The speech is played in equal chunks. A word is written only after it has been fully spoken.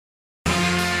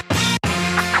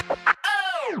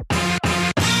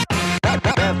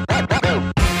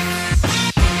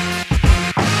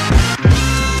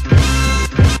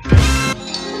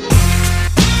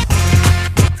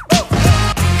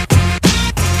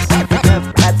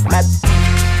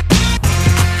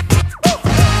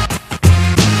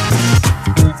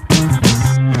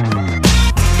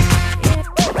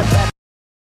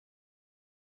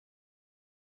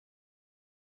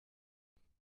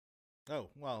Oh,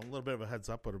 well, a little bit of a heads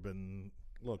up would have been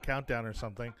a little countdown or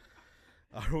something.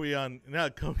 Are we on? Now,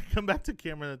 come back to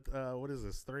camera. What is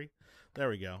this, 3? There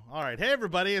we go. All right. Hey,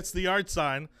 everybody. It's the Art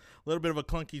Sign. A little bit of a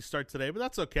clunky start today, but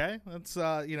that's okay. That's,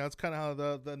 it's kind of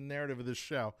how the narrative of this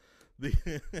show.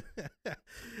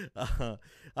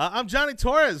 I'm Johnny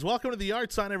Torres. Welcome to the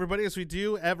Art Sign, everybody, as we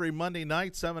do every Monday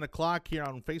night, 7 o'clock here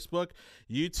on Facebook,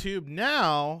 YouTube,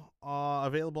 now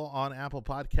available on Apple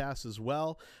Podcasts as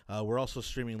well. We're also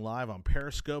streaming live on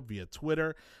Periscope via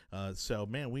Twitter. So,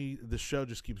 man, the show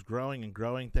just keeps growing and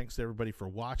growing. Thanks to everybody for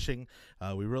watching.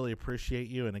 We really appreciate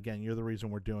you. And, again, you're the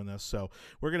reason we're doing this. So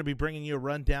we're going to be bringing you a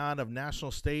rundown of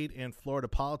national, state, and Florida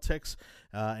politics.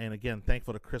 And, again,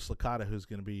 thankful to Chris Licata, who's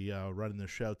going to be running the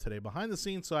show today behind the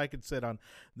scenes so I could sit on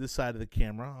this side of the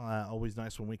camera. Always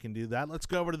nice when we can do that. Let's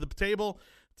go over to the table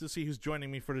to see who's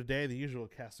joining me for today. The usual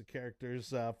cast of characters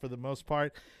for the most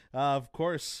part. Of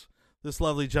course, this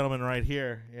lovely gentleman right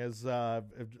here is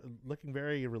looking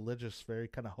very religious, very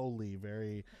kind of holy,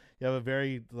 you have a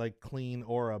very clean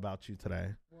aura about you today.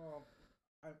 Well,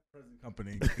 I'm present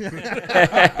company.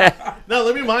 No,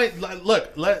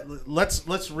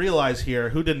 let's realize here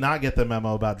who did not get the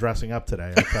memo about dressing up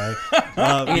today.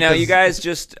 Okay, you guys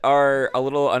just are a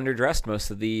little underdressed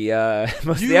most of the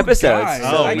episodes. Guys,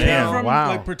 oh I man, came from,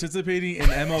 wow! Participating in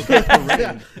MLK parade.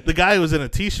 Yeah, the guy who was in a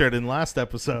T-shirt in last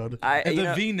episode. And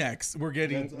the V-necks were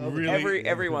getting really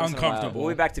every once uncomfortable. In a while.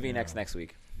 We'll be back to V-necks next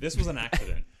week. This was an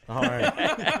accident. All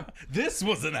right. This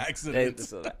was an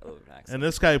accident. And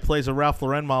this guy who plays a Ralph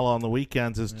Lauren model on the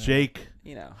weekends is Jake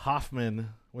Hoffman.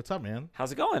 What's up, man?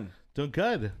 How's it going? Doing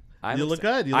good. You look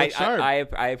good. You look sharp.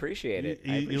 I appreciate it.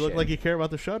 You look like you care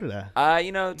about the show today.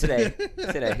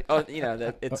 Today. Oh,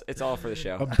 it's all for the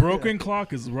show. A broken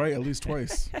clock is right at least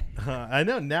twice. I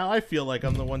know. Now I feel like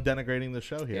I'm the one denigrating the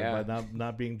show here by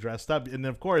not being dressed up. And,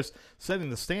 of course, setting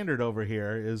the standard over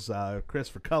here is Chris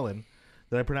Vercullen.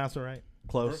 Did I pronounce it right?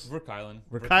 Close. Vercullen.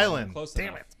 Close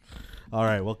Damn enough. it. All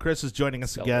right. Well, Chris is joining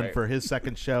us again Celebrate. for his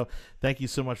second show. Thank you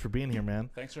so much for being here, man.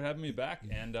 Thanks for having me back.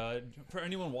 And for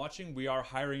anyone watching, we are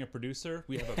hiring a producer.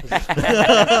 We have a position.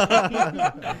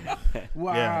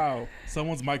 Wow. Yeah.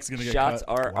 Someone's mic's going to get Shots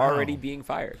cut. are already being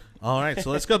fired. All right.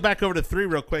 So let's go back over to 3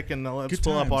 real quick, and let's Good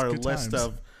pull up times, our good list times.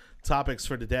 of topics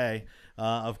for today.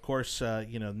 Of course,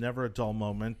 never a dull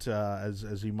moment,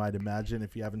 as you might imagine.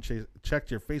 If you haven't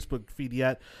checked your Facebook feed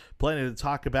yet, plenty to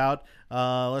talk about.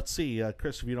 Let's see.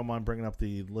 Chris, if you don't mind bringing up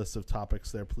the list of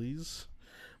topics there, please.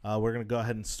 We're going to go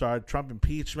ahead and start Trump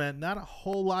impeachment. Not a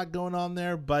whole lot going on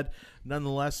there, but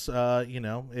nonetheless,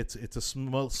 it's a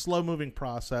slow-moving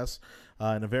process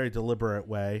in a very deliberate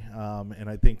way. And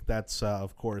I think that's,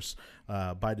 of course,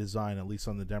 by design, at least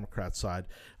on the Democrat side.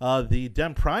 The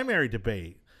Dem primary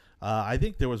debate. I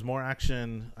think there was more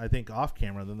action, off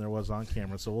camera than there was on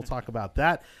camera. So we'll talk about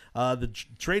that. The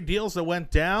trade deals that went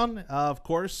down, of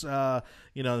course, the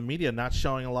media not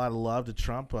showing a lot of love to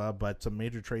Trump, but some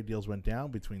major trade deals went down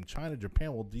between China and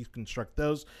Japan. We'll deconstruct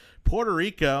those. Puerto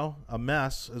Rico, a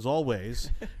mess, as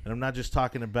always. And I'm not just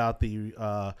talking about the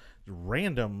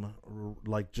random,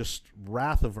 just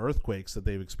wrath of earthquakes that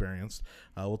they've experienced.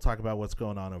 We'll talk about what's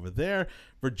going on over there.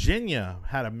 Virginia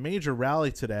had a major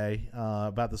rally today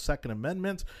about the Second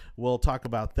Amendment. We'll talk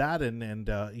about that, and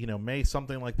may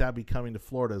something like that be coming to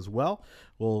Florida as well.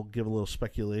 We'll give a little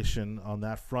speculation on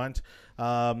that front.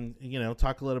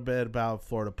 Talk a little bit about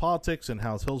Florida politics and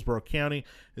how Hillsborough County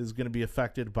is going to be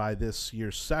affected by this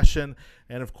year's session.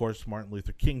 And, of course, Martin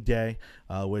Luther King Day,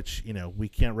 which, we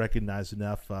can't recognize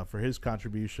enough for his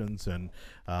contributions. And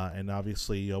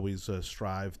obviously always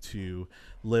strive to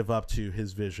live up to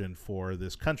his vision for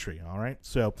this country. All right.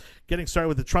 So getting started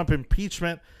with the Trump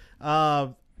impeachment.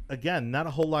 Again, not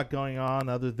a whole lot going on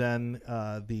other than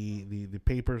the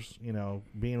papers,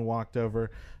 being walked over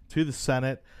to the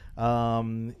Senate. I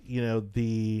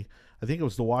think it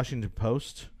was the Washington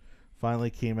Post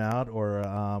finally came out, or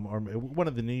one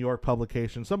of the New York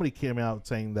publications. Somebody came out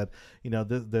saying that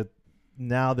that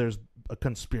now there's a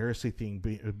conspiracy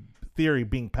theory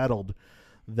being peddled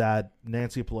that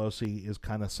Nancy Pelosi is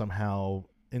kind of somehow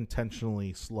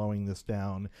intentionally slowing this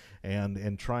down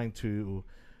and trying to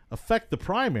affect the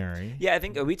primary. Yeah, I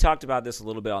think we talked about this a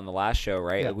little bit on the last show,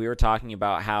 right? Yeah. We were talking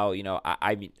about how,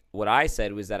 what I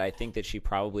said was that I think that she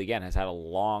probably, again, has had a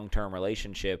long-term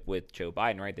relationship with Joe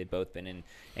Biden, right? They've both been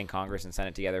in Congress and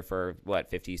Senate together for,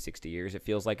 50, 60 years, it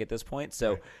feels like at this point.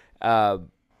 So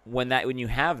when you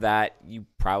have that, you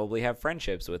probably have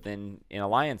friendships in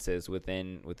alliances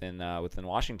within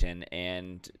Washington,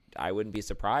 and I wouldn't be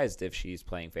surprised if she's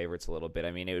playing favorites a little bit.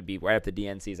 I mean, it would be right up the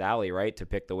DNC's alley, right, to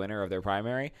pick the winner of their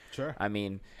primary. Sure. I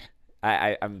mean,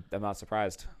 I'm not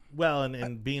surprised. Well,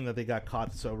 and being that they got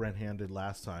caught so red-handed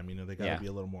last time, they got to be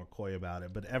a little more coy about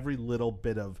it. But every little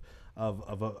bit of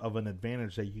an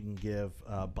advantage that you can give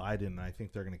Biden, I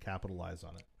think they're going to capitalize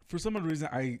on it. For some odd reason,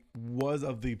 I was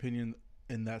of the opinion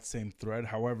in that same thread.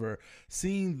 However,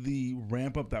 seeing the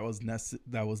ramp up that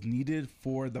was needed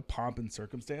for the pomp and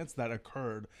circumstance that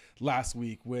occurred last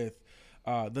week with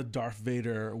the Darth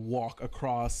Vader walk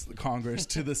across Congress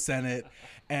to the Senate,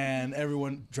 and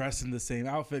everyone dressed in the same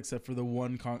outfit except for the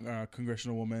one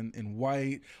congressional woman in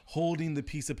white holding the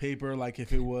piece of paper like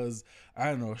if it was,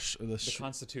 I don't know, the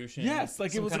Constitution. Yes,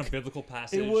 like some it was kind of biblical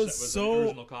passage. It was the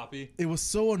original copy. It was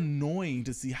so annoying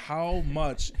to see how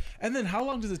much, and then how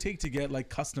long does it take to get like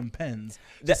custom pens?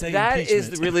 That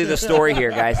is really the story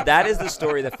here, guys. That is the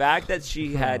story. The fact that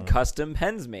she had custom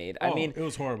pens made. I mean, it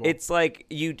was horrible. It's like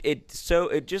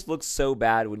it just looks so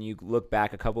bad when you look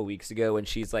back a couple weeks ago when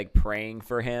she's like praying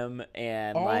for him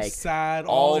and all like sad,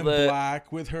 all in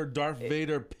black with her Darth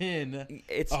Vader pin.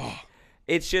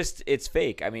 It's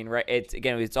fake. I mean, right?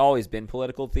 It's always been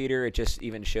political theater. It just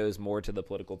even shows more to the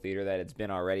political theater that it's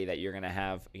been already, that you're gonna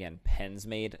have pens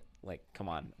made. Like, come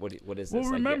on, what is this? Well,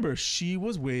 remember, she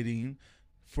was waiting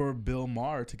for Bill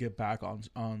Maher to get back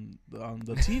on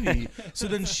the TV, so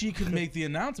then she could make the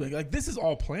announcement. Like, this is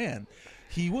all planned.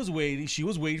 She was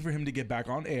waiting for him to get back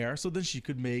on air, so then she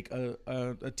could make a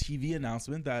TV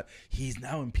announcement that he's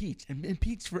now impeached and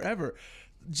impeached forever.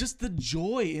 Just the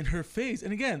joy in her face,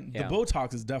 and again, the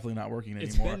Botox is definitely not working anymore.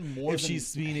 It's been more if than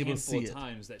she's being able to see it.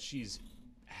 times that she's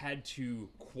had to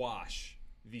quash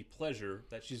the pleasure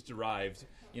that she's derived.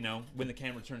 When the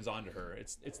camera turns on to her,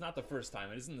 it's not the first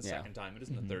time. It isn't the second time. It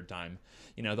isn't the third time.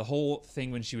 The whole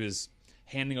thing when she was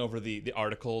handing over the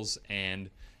articles and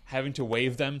having to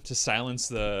wave them to silence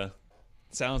the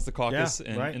caucus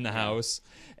in the House,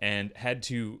 and had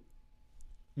to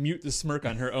mute the smirk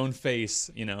on her own face,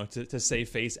 to save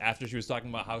face after she was talking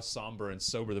about how somber and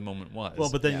sober the moment was. Well,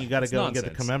 but then you got to go and get the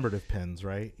commemorative pins,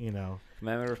 right?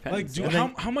 Commemorative pins.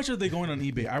 Like, how much are they going on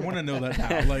eBay? I want to know that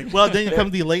now. Like, well, then you come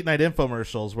to the late night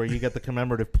infomercials where you get the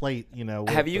commemorative plate.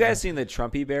 Have you guys seen the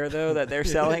Trumpy bear though that they're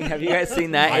selling? Have you guys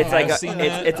seen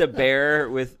that? It's a bear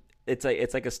with. It's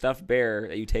like a stuffed bear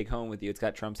that you take home with you. It's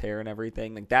got Trump's hair and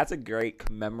everything. Like, that's a great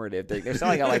commemorative thing. They're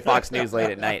selling it on like Fox News late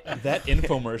at night. That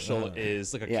infomercial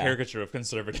is like a caricature of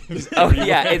conservatives. Oh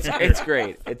yeah, it's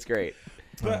great. It's great.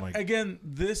 But again,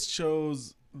 this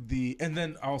shows and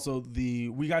then also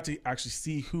we got to actually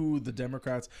see who the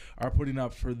Democrats are putting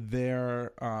up for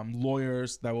their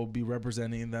lawyers that will be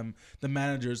representing them, the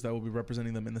managers that will be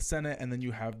representing them in the Senate, and then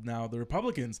you have now the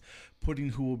Republicans putting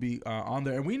who will be on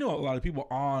there, and we know a lot of people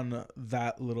on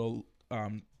that little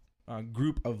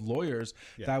group of lawyers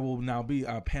that will now be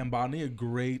Pam Bondi, a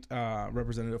great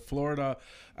representative of Florida,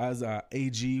 as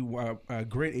AG, a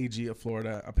great AG of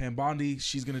Florida. Pam Bondi,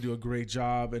 she's going to do a great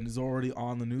job and is already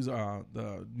on the news,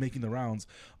 making the rounds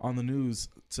on the news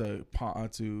to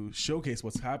showcase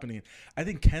what's happening. I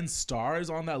think Ken Starr is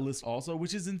on that list also,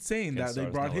 which is insane that they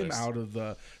brought him out of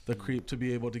the creep to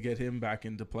be able to get him back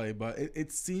into play. But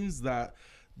it seems that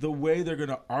the way they're going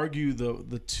to argue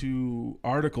the two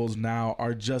articles now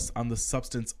are just on the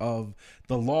substance of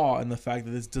the law and the fact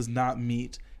that this does not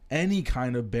meet any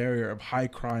kind of barrier of high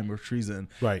crime or treason,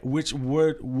 right? Which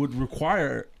would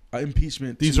require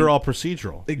impeachment. These are all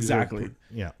procedural. Exactly.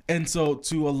 Yeah. And so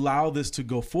to allow this to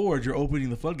go forward, you're opening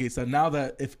the floodgates. That now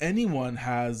that if anyone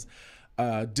has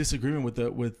disagreement with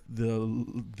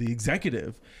the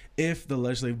executive, if the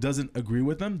legislative doesn't agree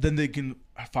with them, then they can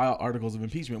file articles of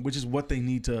impeachment, which is what they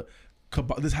need to.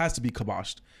 This has to be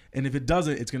kiboshed, and if it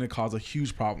doesn't, it's going to cause a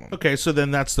huge problem. Okay, so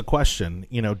then that's the question.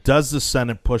 Does the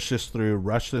Senate push this through,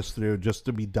 rush this through, just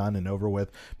to be done and over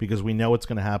with, because we know what's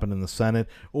going to happen in the Senate,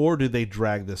 or do they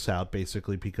drag this out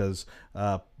basically because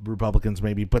Republicans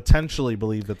maybe potentially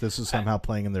believe that this is somehow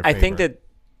playing in their favor? I think that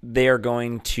they are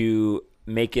going to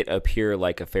make it appear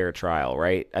like a fair trial,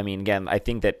 right? I mean, again, I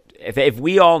think that if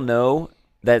we all know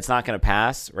that it's not going to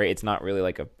pass, right, it's not really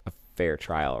like a fair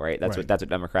trial, right? That's what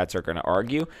Democrats are going to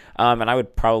argue, and I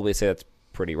would probably say that's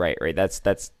pretty right?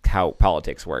 That's how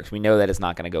politics works. We know that it's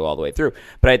not going to go all the way through,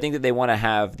 but I think that they want to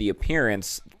have the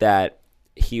appearance that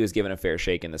he was given a fair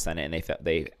shake in the Senate, and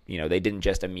they didn't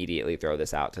just immediately throw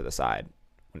this out to the side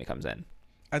when it comes in.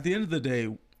 At the end of the day,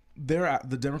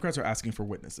 the Democrats are asking for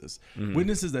witnesses,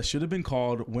 witnesses that should have been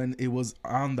called when it was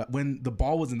when the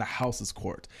ball was in the House's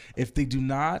court. If they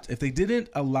didn't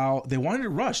allow, they wanted it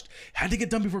rushed, had to get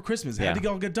done before Christmas, had to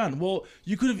all get done. Well,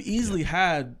 you could have easily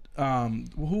had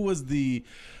who was the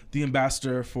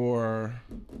ambassador for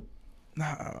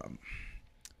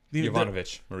Marie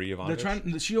Yovanovitch. They're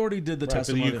trying. She already did the for the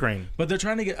testimony, Ukraine. but they're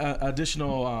trying to get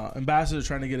additional ambassadors,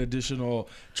 trying to get additional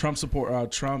Trump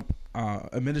support, Trump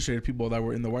administrative people that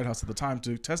were in the White House at the time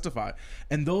to testify,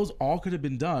 and those all could have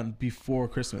been done before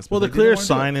Christmas. Well, the clear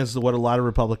sign is what a lot of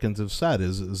Republicans have said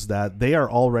is that they are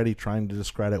already trying to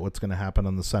discredit what's going to happen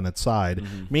on the Senate side,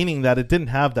 meaning that it didn't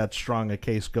have that strong a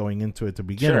case going into it to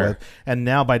begin with, and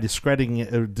now by discrediting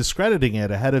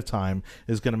it ahead of time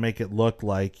is going to make it look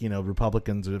like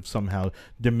Republicans have somehow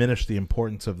diminished the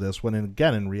importance of this, when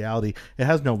again in reality it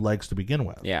has no legs to begin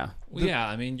with. Yeah. Well, yeah,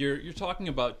 I mean, you're talking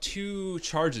about two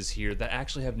charges here that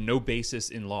actually have no basis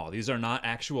in law. These are not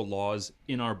actual laws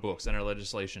in our books and our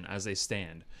legislation as they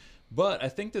stand. But I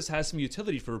think this has some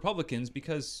utility for Republicans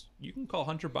because you can call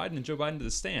Hunter Biden and Joe Biden to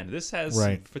the stand. This has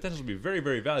potential to be very,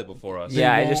 very valuable for us.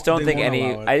 Yeah, I just don't think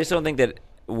that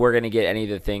we're going to get any of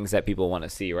the things that people want to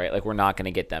see, right? Like, we're not going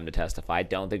to get them to testify. I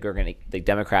don't think the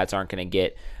Democrats aren't going to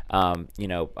get,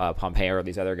 Pompeo or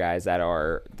these other guys that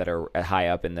are high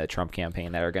up in the Trump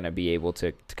campaign that are going to be able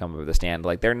to come up with a stand.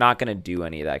 Like, they're not going to do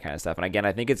any of that kind of stuff. And again,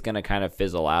 I think it's going to kind of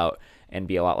fizzle out and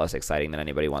be a lot less exciting than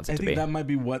anybody wants it to be. I think that might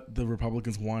be what the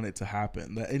Republicans want it to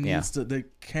happen. That it needs to. There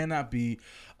cannot be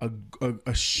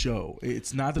a show.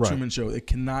 It's not the Truman Show. It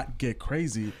cannot get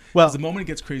crazy. Well, the moment it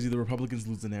gets crazy, the Republicans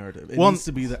lose the narrative. It needs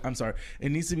to be that. I'm sorry.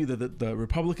 It needs to be that the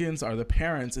Republicans are the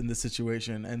parents in this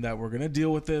situation, and that we're going to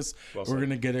deal with this. We're going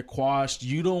to get it quashed.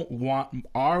 You don't want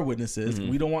our witnesses.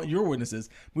 We don't want your witnesses,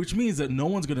 which means that no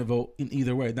one's going to vote in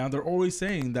either way. Now they're always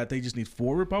saying that they just need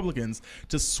 4 Republicans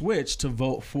to switch to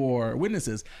vote for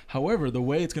witnesses. However, the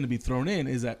way it's going to be thrown in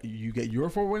is that you get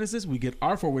your 4 witnesses, we get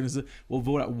our 4 witnesses. We'll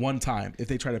vote at one time. If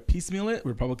they try to piecemeal it,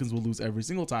 Republicans will lose every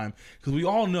single time, because we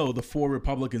all know the 4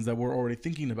 Republicans that we're already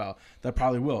thinking about that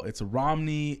probably will. It's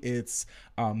Romney, it's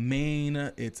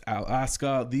Maine, it's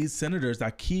Alaska. These senators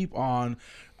that keep on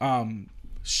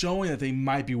showing that they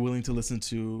might be willing to listen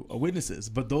to witnesses,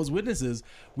 but those witnesses,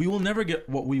 we will never get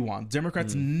what we want.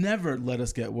 Democrats never let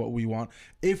us get what we want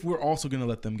if we're also going to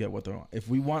let them get what they want. If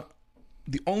we want,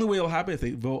 the only way it'll happen is if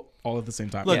they vote all at the same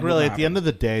time. Look, really, at the end of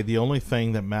the day, the only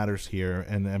thing that matters here,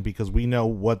 and because we know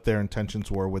what their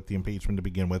intentions were with the impeachment to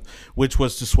begin with, which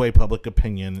was to sway public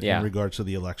opinion in regards to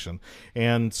the election.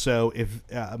 And so if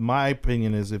my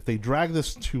opinion is, if they drag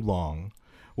this too long,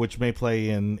 which may play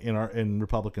in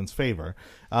Republicans' favor,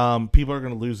 people are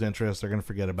going to lose interest. They're going to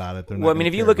forget about it. Well, I mean,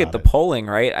 if you look at the polling,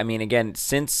 right? I mean, again,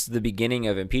 since the beginning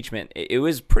of impeachment, it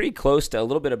was pretty close to a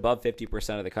little bit above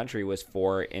 50% of the country was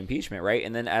for impeachment, right?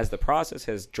 And then as the process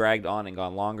has dragged on and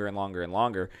gone longer and longer and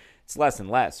longer, it's less and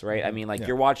less, right? I mean, like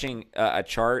you're watching a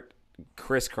chart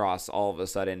crisscross all of a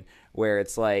sudden where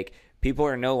it's like people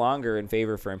are no longer in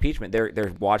favor for impeachment.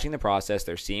 They're watching the process.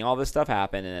 They're seeing all this stuff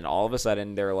happen. And then all of a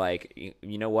sudden they're like,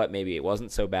 you know what? Maybe it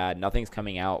wasn't so bad. Nothing's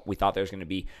coming out. We thought there was going to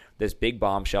be this big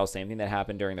bombshell. Same thing that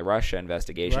happened during the Russia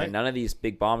investigation. Right. And none of these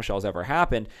big bombshells ever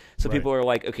happened. So people are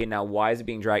like, okay, now why is it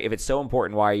being dragged? If it's so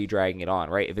important, why are you dragging it on,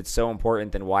 right? If it's so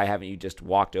important, then why haven't you just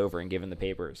walked over and given the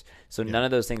papers? So none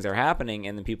of those things are happening.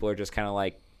 And then people are just kind of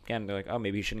like, again, they're like, oh,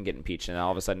 maybe you shouldn't get impeached. And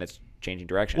all of a sudden it's changing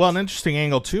directions. Well, an interesting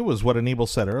angle, too, was what Anibal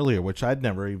said earlier, which I'd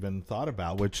never even thought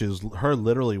about, which is her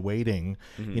literally waiting,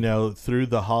 through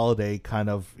the holiday kind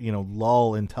of,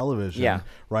 lull in television,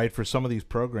 right, for some of these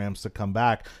programs to come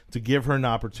back to give her an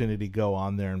opportunity to go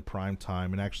on there in prime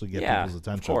time and actually get people's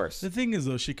attention. Of course. The thing is,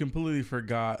 though, she completely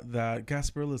forgot that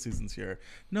Gasparilla season's here.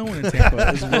 No one in Tampa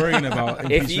is worrying about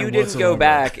impeachment. If you didn't go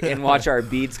back and watch our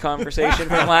beads conversation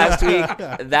from last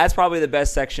week, that's probably the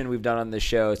best section we've done on the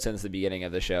show since the beginning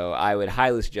of the show. I would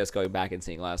highly suggest going back and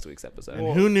seeing last week's episode.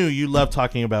 And who knew you love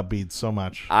talking about beads so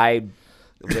much? I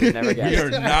would have never guessed.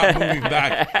 We are not moving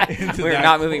back into We're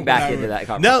not moving back into that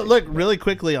conversation. No, look, really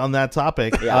quickly on that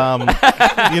topic. Well,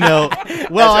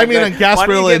 I mean, on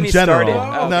Gasparilla in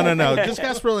general. No. Just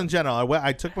Gasparilla in general.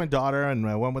 I took my daughter and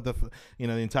I went with the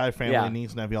entire family,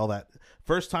 niece, nephew, all that.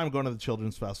 First time going to the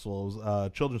children's festival,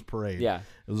 children's parade. Yeah.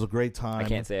 It was a great time. I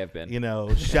can't say I've been.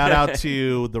 Shout out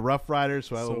to the Rough Riders,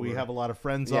 who we have a lot of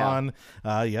friends on.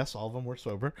 Yes, all of them were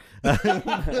sober.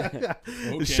 Okay.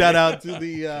 Shout out to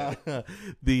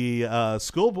the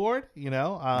school board.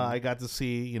 I got to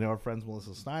see our friends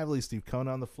Melissa Snively, Steve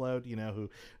Kona on the float. Who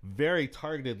very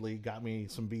targetedly got me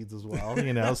some beads as well.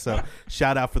 So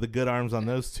shout out for the good arms on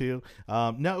those two.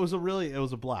 No, it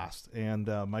was a blast, and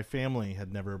my family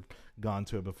had never gone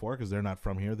to it before because they're not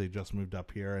from here. They just moved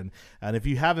up here, and if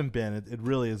you haven't been, it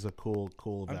really is a cool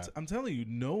event. I'm telling you,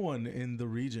 no one in the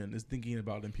region is thinking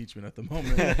about impeachment at the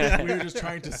moment. We're just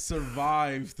trying to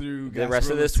survive through the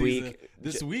rest of this season.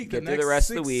 week. Get through the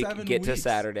rest of the week. Get to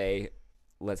Saturday.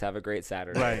 Let's have a great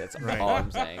Saturday. That's all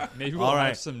I'm saying. Maybe we'll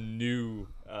have some new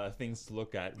things to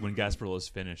look at when Gasparilla is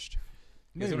finished.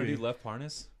 You guys want to do Lev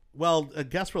Parnas? Well,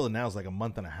 Gasparilla now is like a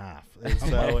month and a half,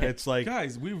 so it's like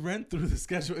guys, we ran through the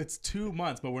schedule. It's 2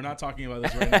 months, but we're not talking about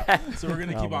this right now. So we're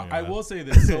gonna keep on. God. I will say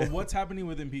this. So what's happening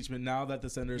with impeachment now that the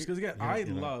senators? Because again,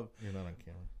 you're not on camera.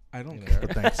 I don't care. care.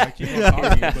 But thanks. I keep on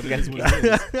talking, but it is what it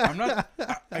is. I'm not.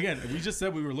 Again, we just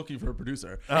said we were looking for a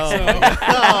producer. Oh. So,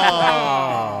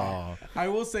 Oh. I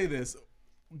will say this: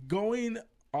 going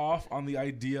off on the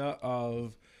idea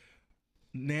of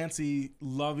Nancy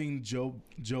loving Joe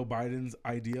Biden's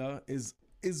idea is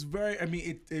very. I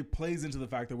mean, it plays into the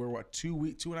fact that we're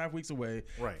 2.5 weeks away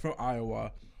from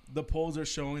Iowa. The polls are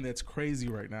showing that it's crazy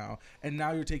right now, and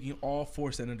now you're taking all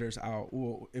 4 senators out.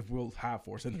 Well, if we'll have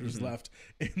 4 senators left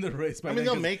in the race, by then,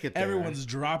 they'll make it there. Everyone's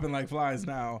dropping like flies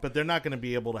now, But they're not going to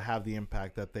be able to have the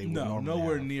impact that they would normally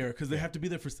nowhere have. near, because they have to be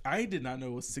there for. I did not know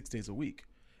it was 6 days a week.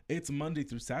 It's Monday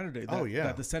through Saturday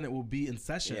that the Senate will be in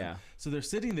session. Yeah. So they're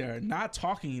sitting there not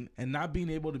talking and not being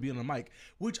able to be on a mic,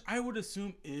 which I would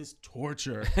assume is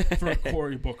torture for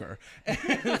Cory Booker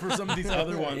and for some of these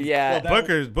other ones. Yeah.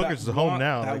 Well, Booker's home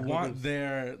now. That Like, want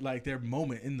their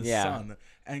moment in the sun.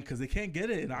 And because they can't get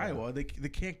it in Iowa, they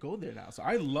can't go there now. So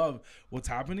I love what's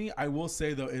happening. I will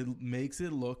say, though, it makes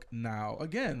it look now,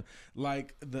 again,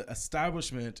 like the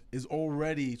establishment is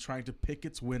already trying to pick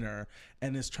its winner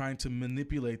and is trying to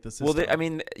manipulate the system. Well, I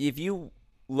mean, if you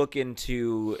look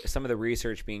into some of the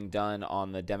research being done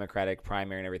on the Democratic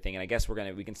primary and everything, and I guess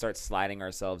we can start sliding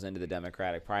ourselves into the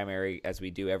Democratic primary as we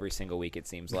do every single week, it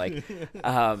seems like.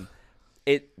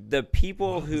 The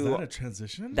people who was that a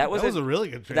transition? That was a really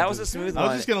good transition. That was a smooth one. I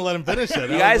was just going to let him finish it.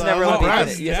 You guys never let me I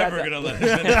finish. was never going to let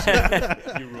him finish.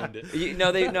 You ruined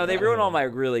it. They ruined all my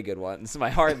really good ones.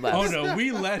 My hard lefts. Oh no,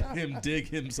 we let him dig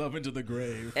himself into the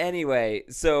grave. Anyway,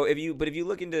 so if you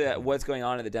look into what's going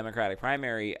on in the Democratic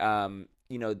primary,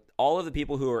 all of the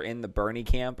people who are in the Bernie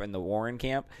camp and the Warren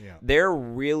camp, they're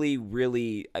really,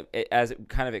 really, as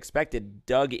kind of expected,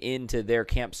 dug into their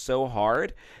camp so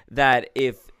hard that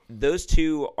if those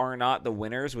two are not the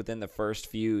winners within the first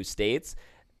few states,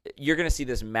 you're going to see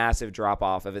this massive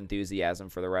drop-off of enthusiasm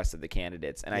for the rest of the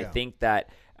candidates. And I think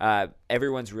that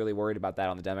everyone's really worried about that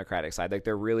on the Democratic side. Like,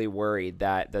 they're really worried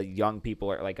that the young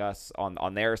people are, like us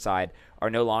on their side are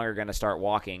no longer going to start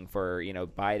walking for,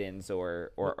 Biden's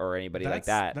or anybody like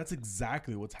that. That's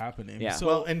exactly what's happening. Yeah. So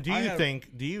well, and do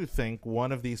you think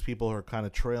one of these people are kind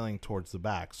of trailing towards the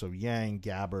back? So Yang,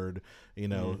 Gabbard,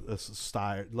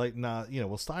 Steyer,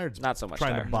 Steyer's not so much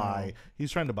trying Steyer. to buy.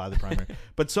 He's trying to buy the primary.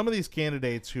 But some of these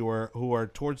candidates who are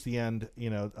towards the end,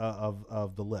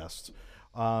 of the list.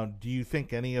 Do you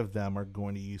think any of them are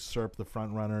going to usurp the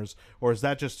front runners, or is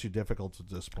that just too difficult at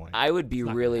this point? I would be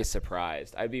really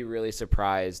surprised. I'd be really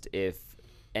surprised if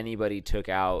anybody took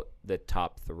out the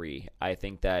top 3. I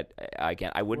think that,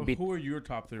 again, I wouldn't be. Who are your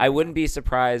top 3? I wouldn't be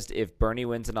surprised if Bernie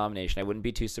wins a nomination. I wouldn't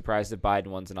be too surprised if Biden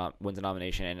wins a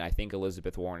nomination, and I think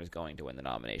Elizabeth Warren is going to win the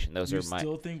nomination. Those are my.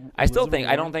 I don't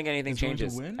think anything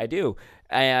changes. I do,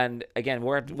 and again,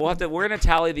 we're gonna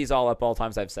tally these all up all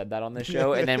times I've said that on this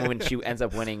show, and then when she ends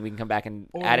up winning, we can come back and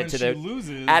add it to the.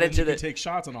 Loses, add it to the. Take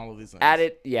shots on all of these things. Add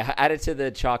it to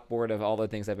the chalkboard of all the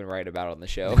things I've been right about on the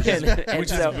show, which is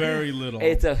very little.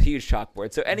 It's a huge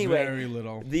chalkboard. So anyway, very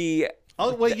little.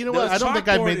 What? I don't think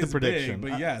I've made the prediction.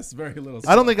 Big, but yes, very little.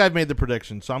 I don't think I've made the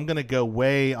prediction, so I'm going to go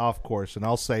way off course, and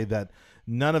I'll say that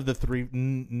none of the three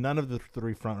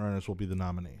front runners will be the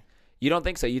nominee. You don't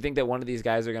think so? You think that one of these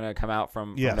guys are going to come out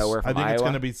from nowhere from Iowa?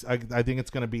 I think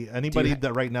it's going to be anybody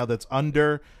that right now that's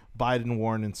under Biden,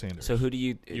 Warren, and Sanders. So who do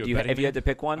you if you had to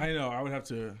pick one? I know I would have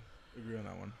to agree on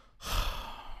that one.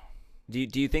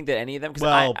 Do you think that any of them?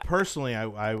 Well, personally,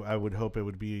 I would hope it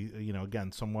would be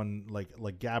again someone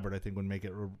like Gabbard. I think would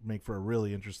make for a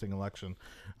really interesting election.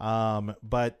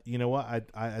 But you know what?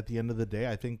 I at the end of the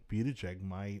day, I think Buttigieg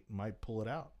might pull it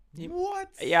out. What?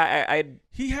 Yeah,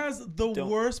 he has the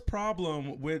worst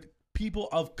problem with people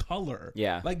of color.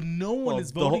 Yeah, like no one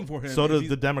is voting for him. So does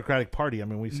the Democratic Party. I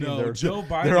mean, we've seen Joe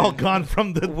Biden. They're all gone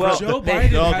from the. Joe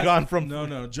Biden. They're all gone from.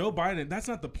 No, Joe Biden. That's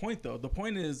not the point, though. The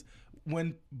point is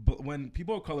when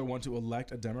people of color want to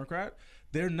elect a Democrat,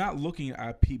 they're not looking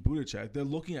at Pete Buttigieg. They're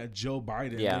looking at Joe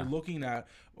Biden. Yeah. They're looking at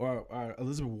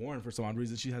Elizabeth Warren for some odd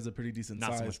reason. She has a pretty decent size.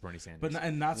 Not so much Bernie Sanders.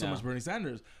 But not so much Bernie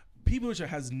Sanders. Pete Buttigieg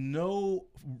has no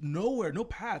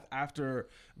path after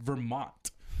Vermont.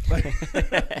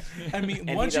 I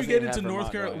mean, once you get into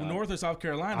North or South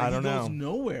Carolina, he goes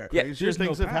nowhere. Yeah, crazier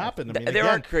things have happened. I mean, there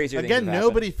are crazier things. Again,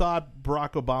 nobody thought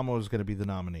Barack Obama was going to be the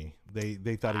nominee. They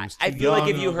thought he was too young. I feel like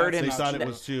if you heard him, they thought it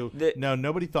was too. No,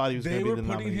 nobody thought he was going to be the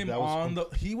nominee. They were putting him on the.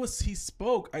 He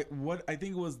spoke. I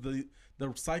think it was the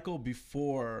cycle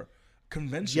before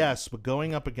convention. Yes, but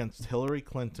going up against Hillary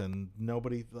Clinton,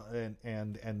 nobody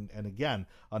and again,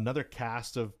 another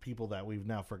cast of people that we've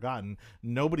now forgotten.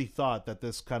 Nobody thought that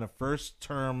this kind of first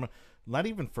term, not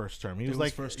even first term. He was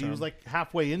like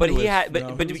halfway into But he it. had, but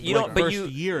No, but he was you like don't. But first you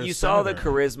year as you saw the senator.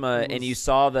 charisma and you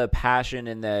saw the passion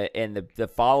and the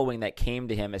following that came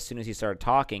to him as soon as he started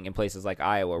talking in places like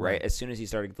Iowa. Right, as soon as he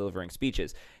started delivering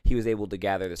speeches, he was able to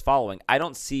gather this following. I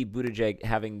don't see Buttigieg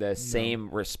having the same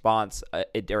response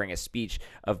during a speech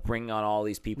of bringing on all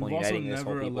these people and uniting this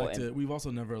whole people. We've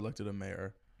also never elected a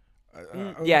mayor.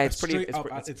 Yeah, it's pretty.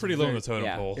 It's pretty low on the totem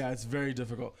yeah. pole. Yeah, it's very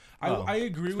difficult. Oh, I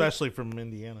agree especially from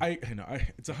Indiana. I know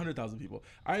it's 100,000 people.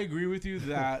 I agree with you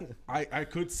that I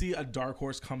could see a dark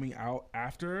horse coming out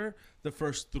after the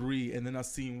first 3, and then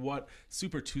us seeing what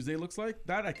Super Tuesday looks like.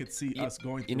 That I could see us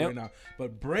going through right now.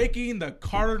 But breaking the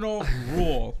cardinal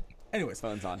rule. Anyways,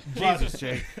 Phone's on. Jesus,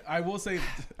 Jake. I will say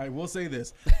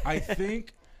this. I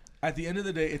think at the end of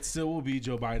the day, it still will be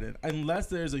Joe Biden, unless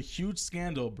there's a huge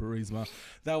scandal, Burisma,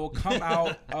 that will come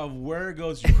out of where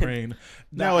goes Ukraine.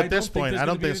 No, I at this point, I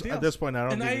don't think. anything At else. this point, I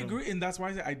don't. And I think agree, and that's why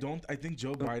I say I think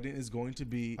Joe Biden is going to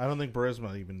be. I don't think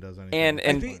Burisma even does anything.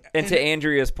 And to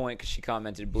Andrea's point, because she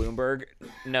commented, Bloomberg,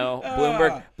 no,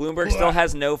 Bloomberg still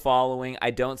has no following. I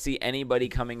don't see anybody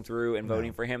coming through and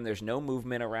voting for him. There's no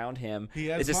movement around him. He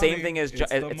has It's the money. same thing as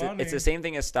it's the same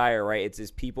thing as Steyer, right? It's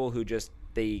just people who just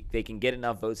they can get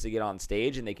enough votes to get on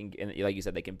stage, and they can, and like you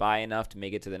said, they can buy enough to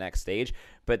make it to the next stage.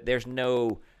 But there's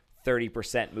no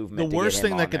 30% movement. The worst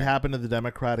thing that could happen. happen to the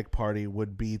Democratic Party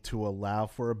would be to allow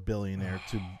for a billionaire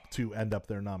to end up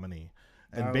their nominee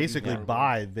and That would be basically terrible.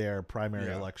 buy their primary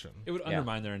Yeah. election. It would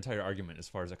undermine their entire argument as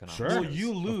far as economics. Sure. Well, goes.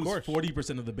 you Of lose course.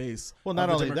 40% of the base. Well, not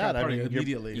of the only Democrat that, I Party mean,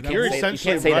 immediately. You That You're can't, will- say, you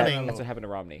essentially can't say running- that. That's what happened to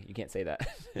Romney. You can't say that.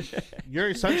 You're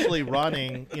essentially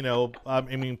running, I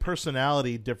mean,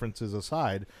 personality differences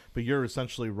aside, but you're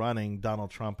essentially running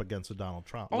Donald Trump against a Donald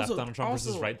Trump. Also- Left Donald Trump versus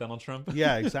also- right Donald Trump.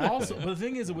 Yeah, exactly. Also, but the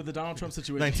thing is, with the Donald Trump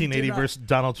situation, 1980 he did not- versus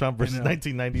Donald Trump versus I know.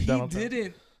 1990 Donald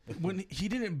Trump. He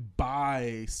didn't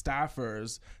buy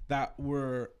staffers that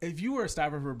were. If you were a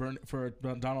staffer for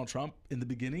Donald Trump in the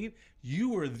beginning, you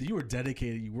were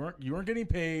dedicated. You weren't getting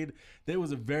paid. There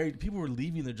was people were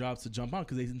leaving their jobs to jump on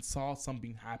because they saw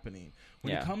something happening.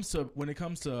 When it comes to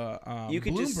You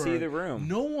could just see Bloomberg, the room.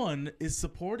 No one is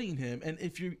supporting him, and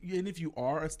if you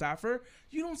are a staffer,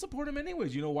 you don't support him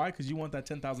anyways. You know why? Because you want that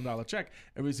 $10,000 check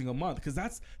every single month. Because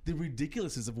that's the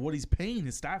ridiculousness of what he's paying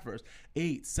his staffers: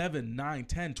 $8,000, $7,000, $9,000,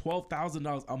 $10,000,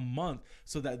 $12,000 a month,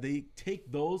 so that they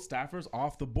take those staffers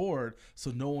off the board, so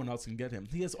no one else can get him.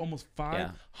 He has almost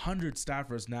 500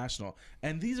 staffers national,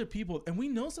 and these are people, and we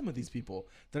know some of these people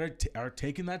that are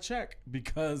taking that check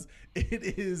because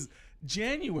it is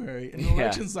January in the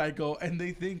election cycle, and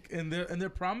they think and they're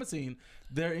promising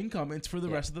their income it's for the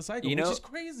rest of the cycle, which is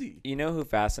crazy. You know who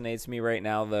fascinates me right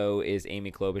now though is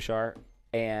Amy Klobuchar,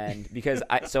 and because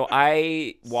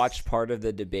I watched part of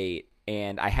the debate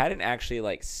and I hadn't actually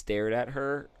like stared at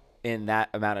her in that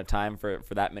amount of time for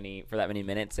that many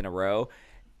minutes in a row.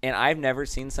 And I've never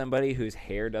seen somebody whose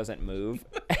hair doesn't move,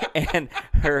 and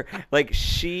her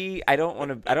I don't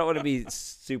want to be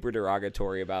super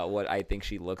derogatory about what I think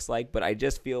she looks like, but I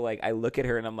just feel like I look at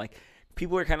her and I'm like,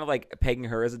 people are kind of like pegging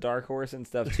her as a dark horse and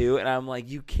stuff too, and I'm like,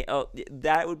 you can't.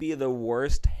 That would be the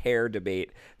worst hair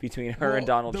debate between her and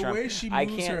Donald Trump. The way she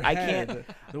moves her head, can't.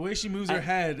 The way she moves her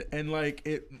head, and like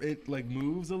it like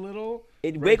moves a little.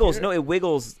 It right wiggles. here. No, it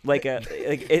wiggles I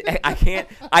can't.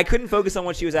 I couldn't focus on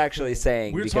what she was actually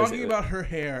saying. We're because talking about her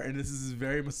hair, and this is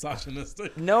very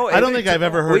misogynistic. No, I don't think I've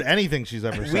ever heard anything she's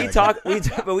ever said.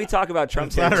 we talk about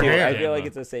Trump's It's hair not her too. hair, I feel like Emma.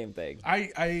 it's the same thing.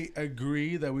 I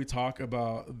agree that we talk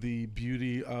about the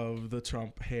beauty of the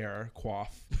Trump hair coif.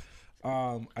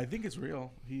 I think it's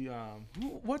real.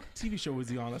 What TV show was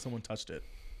he on that someone touched it?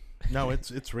 No,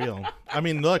 it's real. I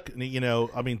mean, look,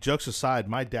 jokes aside,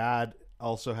 my dad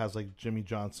also has like Jimmy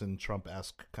Johnson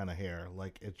Trump-esque kind of hair.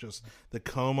 Like it's just the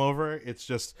comb over. It's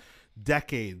just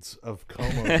decades of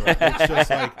comb over. It's just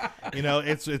like,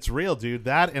 it's real, dude.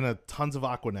 That and tons of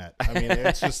Aquanet. I mean,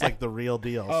 it's just like the real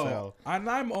deal. So And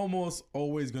I'm almost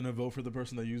always gonna vote for the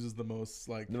person that uses the most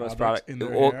Product in their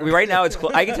well, hair. right now it's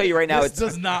I can tell you right now This it's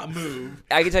does not move.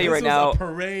 I can tell you This right was now a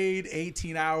parade,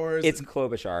 18 hours. it's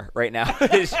Klobuchar right now.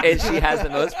 And she has the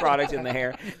most product in the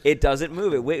hair. It doesn't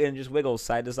move. It just wiggles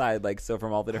side to side so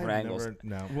from all the different angles.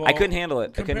 No. Well, I couldn't handle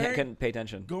it. I comparing- couldn't pay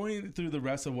attention. Going through the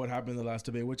rest of what happened in the last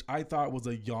debate, which I I thought was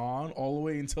a yawn all the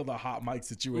way until the hot mic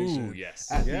situation. Ooh,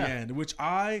 yes. At the end, which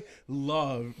I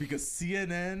love because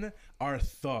CNN are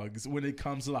thugs when it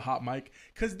comes to the hot mic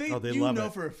because they love know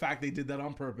it. for a fact they did that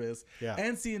on purpose. Yeah.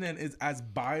 And CNN is as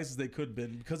biased as they could have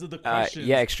been because of the questions.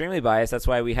 Yeah, extremely biased. That's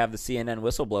why we have the CNN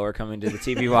whistleblower coming to the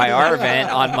TVYR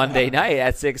event on Monday night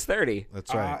at 6:30.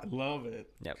 That's right. I love it.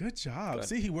 Yep. Good job. Good.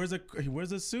 See, he wears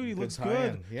a suit. He looks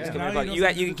tie-in. good. Yeah. So Good now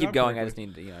You can keep going. I just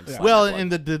need to, just slide Well, that plug.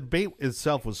 and the debate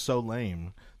itself was so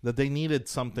lame that they needed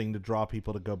something to draw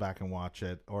people to go back and watch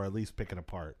it, or at least pick it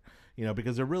apart.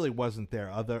 Because there really wasn't there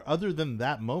other than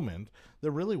that moment. There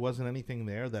really wasn't anything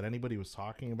there that anybody was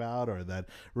talking about or that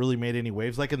really made any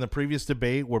waves. Like in the previous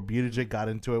debate where Buttigieg got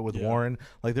into it with Warren,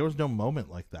 like there was no moment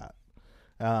like that.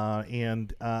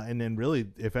 And then really,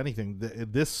 if anything,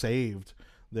 this saved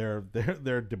their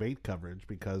debate coverage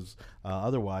because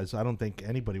otherwise, I don't think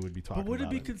anybody would be talking. But would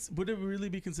about it would it really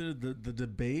be considered the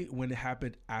debate when it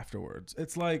happened afterwards?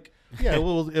 It's like Yeah,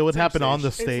 well, it would happen on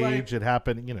the stage. It's like- stage. It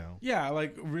happened, yeah,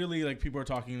 like really, like people are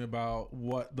talking about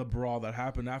what the brawl that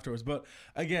happened afterwards. But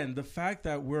again, the fact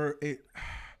that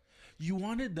you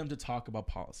wanted them to talk about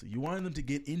policy. You wanted them to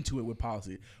get into it with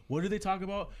policy. What did they talk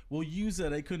about? Well, you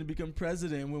said I couldn't become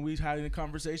president when we had a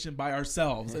conversation by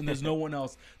ourselves, and there's no one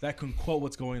else that can quote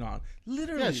what's going on.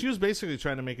 Literally, Yeah, she was basically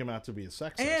trying to make him out to be a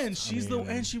sexist. and she's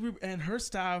and her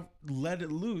staff let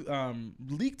it loose,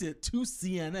 leaked it to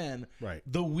CNN Right.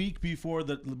 the week before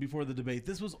the debate.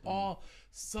 This was all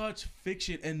such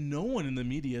fiction, and no one in the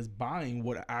media is buying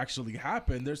what actually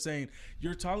happened. They're saying,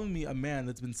 you're telling me a man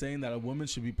that's been saying that a woman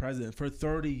should be president for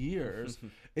 30 years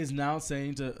is now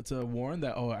saying to Warren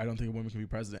that, oh, I don't think a woman can be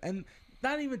president, and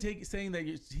not even saying that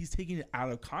he's taking it out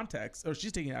of context or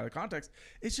she's taking it out of context.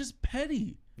 It's just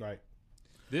petty. Right.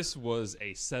 This was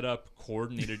a set-up,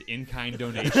 coordinated, in-kind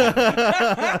donation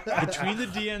between the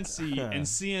DNC and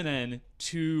CNN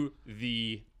to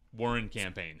the Warren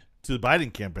campaign To the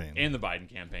Biden campaign. and the Biden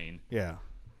campaign. Yeah.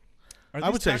 Are I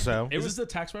would these say tax- so. Is this a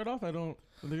tax write-off? Are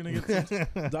they going to get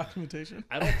some documentation?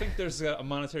 I don't think there's a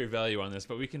monetary value on this,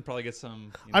 but we can probably get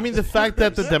some. I mean, the fact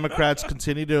that the Democrats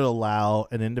continue to allow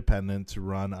an independent to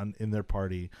run in their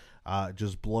party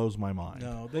just blows my mind.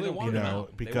 No, they don't. want You him know,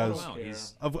 out. They because- want him out.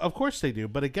 He's- Of course they do,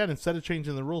 but again, instead of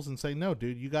changing the rules and saying no,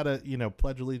 dude, you gotta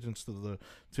pledge allegiance to the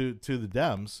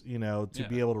Dems, to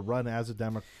be able to run as a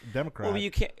Democrat. Well,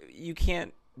 you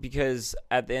can't because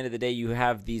at the end of the day, you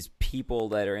have these people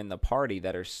that are in the party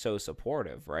that are so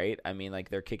supportive, right? I mean, like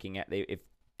they're kicking at if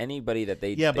anybody that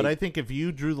they but I think if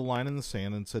you drew the line in the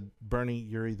sand and said, Bernie,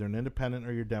 you're either an independent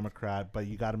or you're Democrat, but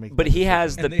you got to make. But that he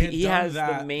has decision. the And they had he done has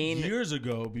that the main years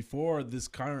ago before this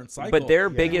current cycle. But their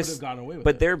they biggest, would have gotten away with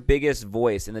but it. their biggest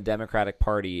voice in the Democratic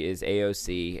Party is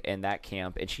AOC and that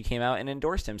camp, and she came out and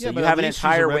endorsed him. So Yeah, but you at have an least she's a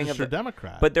entire wing of the registered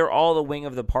Democrat. But they're all the wing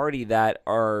of the party that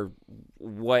are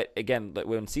what again.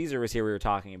 When Caesar was here, we were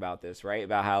talking about this, right?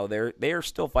 About how they are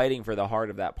still fighting for the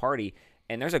heart of that party.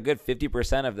 And there's a good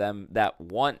 50% of them that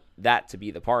want that to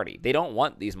be the party. They don't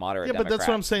want these moderate Yeah, but Democrats. that's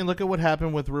what I'm saying. Look at what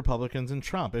happened with Republicans and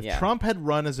Trump. If Yeah. Trump had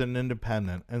run as an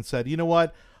independent and said, you know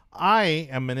what, I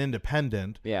am an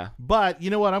independent, Yeah. but you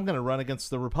know what, I'm going to run against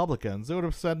the Republicans, they would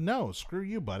have said, no, screw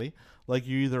you, buddy. Like,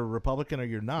 you're either a Republican or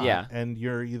you're not. Yeah. And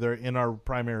you're either in our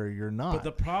primary or you're not. But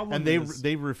the problem and is-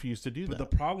 they refuse to do But that.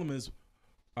 the problem is,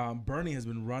 Bernie has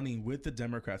been running with the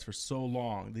Democrats for so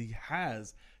long. He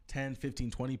has 10,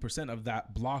 15, 20% of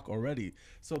that block already.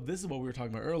 So this is what we were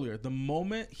talking about earlier. The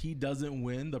moment he doesn't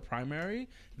win the primary,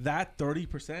 that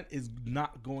 30% is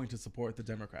not going to support the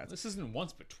Democrats. This isn't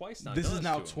once, but twice now. This done is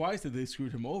now to him. twice that they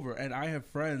screwed him over. And I have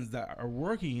friends that are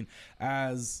working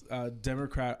as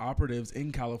Democrat operatives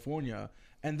in California,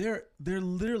 and they're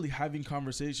literally having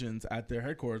conversations at their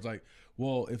headquarters like,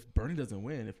 well, if Bernie doesn't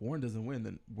win, if Warren doesn't win,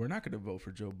 then we're not going to vote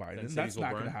for Joe Biden. Then That's cities will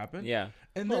not going to burn. happen. Yeah.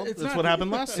 And Well, it's that's not- what happened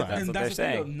last time. That's what And they're that's the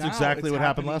thing, saying. though. It's Now exactly what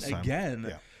happened happening last time. again.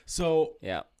 Yeah. So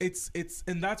Yeah. it's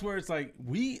and that's where it's like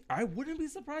I wouldn't be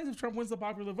surprised if Trump wins the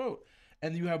popular vote,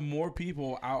 and you have more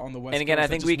people out on the West And again, Coast I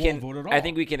think that we just can. won't vote at I all.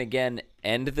 think we can again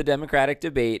end the Democratic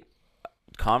debate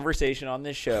conversation on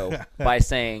this show by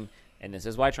saying, and this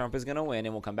is why Trump is going to win,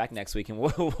 and we'll come back next week and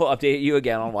we'll update you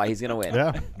again on why he's going to win.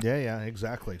 Yeah,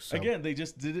 exactly. So Again, they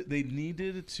just did it. They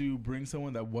needed to bring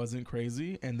someone that wasn't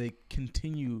crazy, and they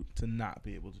continue to not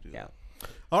be able to do Yeah. that.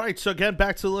 All right, so again,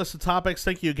 back to the list of topics.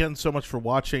 Thank you again so much for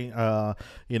watching.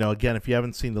 Again, if you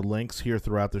haven't seen the links here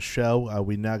throughout the show,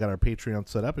 we now got our Patreon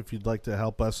set up. If you'd like to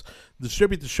help us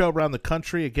distribute the show around the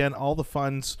country, again, all the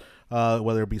funds,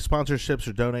 whether it be sponsorships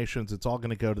or donations, it's all going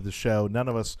to go to the show. None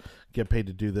of us get paid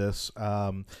to do this,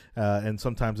 and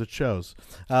sometimes it shows.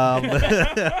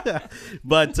 But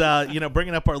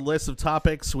bringing up our list of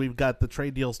topics, we've got the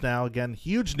trade deals now. Again,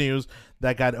 huge news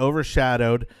that got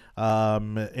overshadowed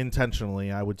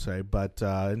intentionally, I would say, but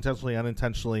intentionally,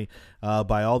 unintentionally,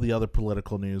 by all the other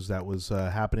political news that was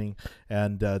happening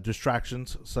and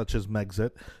distractions such as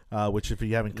Megxit, which if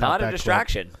you haven't caught Not a that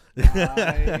distraction.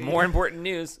 More important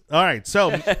news. All right,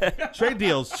 so trade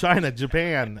deals, China,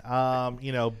 Japan,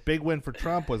 big win for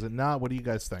Trump, was it not? What do you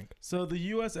guys think? So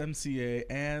the USMCA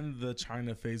and the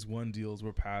China Phase 1 deals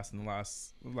were passed in the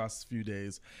last few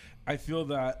days. I feel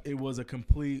that it was a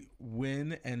complete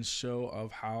win and show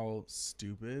of how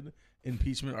stupid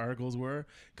impeachment articles were,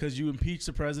 because you impeach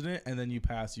the president and then you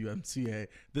pass UMCA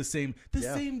the same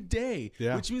day,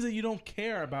 which means that you don't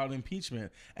care about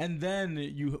impeachment, and then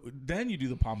you do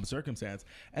the pomp and circumstance.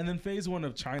 And then Phase 1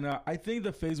 of China, I think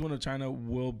the Phase 1 of China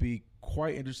will be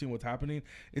quite interesting. What's happening,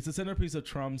 it's the centerpiece of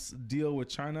Trump's deal with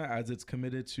China, as it's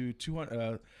committed to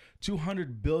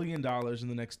 $200 billion in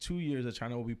the next 2 years that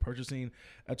China will be purchasing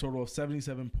a total of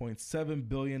 $77.7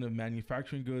 billion of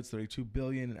manufacturing goods, $32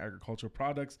 billion in agricultural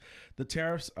products. The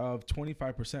tariffs of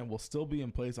 25% will still be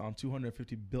in place on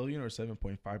 $250 billion, or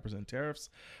 7.5%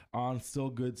 tariffs on still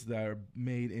goods that are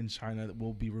made in China, that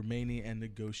will be remaining and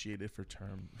negotiated for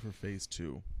Phase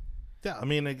 2. Yeah, I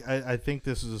mean, I think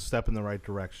this is a step in the right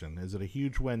direction. Is it a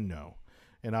huge win? No.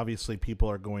 And obviously people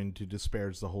are going to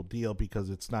disparage the whole deal because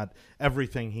it's not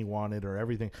everything he wanted or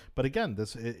everything. But again,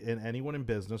 anyone in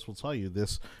business will tell you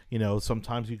this,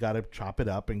 sometimes you got to chop it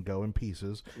up and go in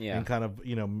pieces and kind of,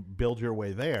 build your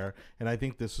way there. And I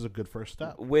think this is a good first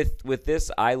step. With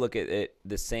this, I look at it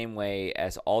the same way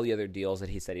as all the other deals that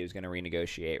he said he was going to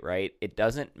renegotiate, right? It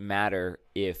doesn't matter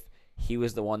if he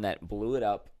was the one that blew it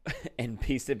up and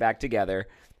pieced it back together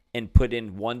and put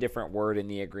in one different word in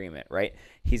the agreement, right?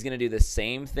 He's going to do the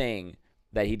same thing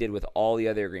that he did with all the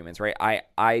other agreements, right? I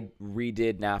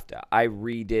redid NAFTA. I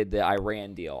redid the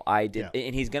Iran deal.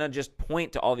 And he's going to just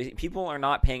point to all these. People are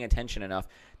not paying attention enough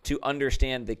to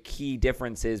understand the key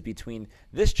differences between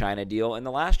this China deal and the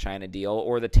last China deal,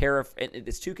 or the tariff.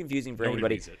 It's too confusing for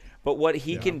anybody. But what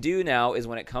he can do now is,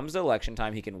 when it comes to election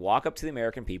time, he can walk up to the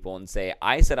American people and say,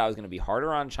 I said I was going to be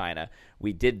harder on China.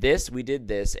 We did this,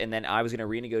 and then I was going to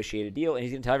renegotiate a deal. And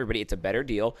he's going to tell everybody it's a better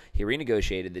deal. He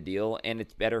renegotiated the deal, and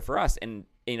it's better for us. And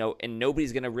and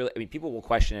nobody's going to really. I mean, people will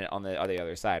question it on the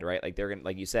other side, right? Like, they're going to,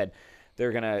 like you said,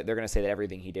 they're gonna say that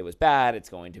everything he did was bad. It's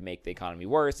going to make the economy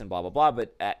worse, and blah blah blah.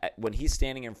 But when he's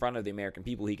standing in front of the American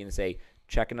people, he can say,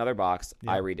 check another box.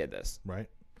 I redid this. Right.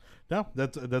 No,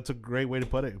 that's a great way to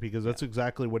put it, because that's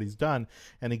exactly what he's done.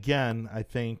 And again, I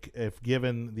think if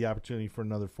given the opportunity for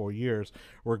another 4 years,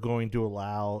 we're going to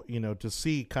allow, to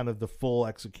see kind of the full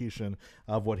execution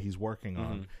of what he's working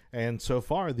on. And so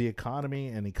far, the economy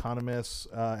and economists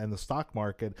and the stock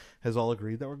market has all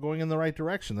agreed that we're going in the right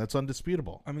direction. That's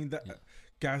undisputable. I mean,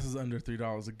 gas is under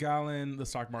 $3 a gallon. The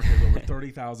stock market is over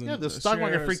 30,000. Yeah, the stock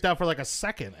market freaked out for like a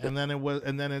second, and then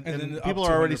people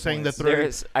are already saying that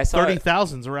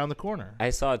 30,000's around the corner. I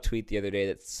saw a tweet the other day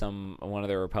that one of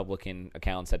the Republican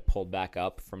accounts had pulled back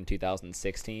up from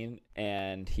 2016,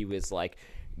 and he was like,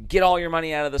 get all your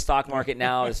money out of the stock market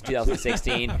now. It's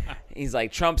 2016. He's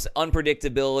like, Trump's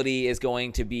unpredictability is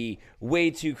going to be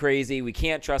way too crazy. We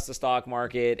can't trust the stock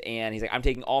market. And he's like, I'm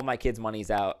taking all my kids'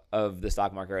 monies out of the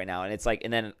stock market right now. And it's like,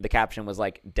 and then the caption was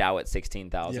like, Dow at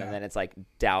 16,000. And then it's like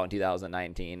Dow in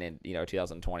 2019 and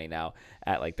 2020 now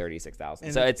at like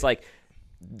 36,000. So it's like,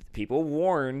 people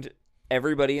warned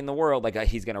everybody in the world, like,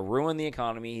 he's going to ruin the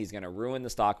economy. He's going to ruin the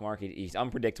stock market. He's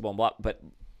unpredictable and blah. But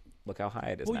look how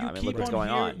high it is now. I mean, look what's going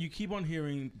on. You keep on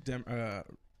hearing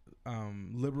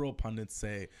liberal pundits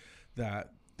say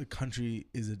that the country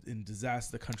is in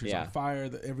disaster. The country's on fire.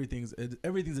 Everything's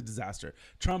a disaster.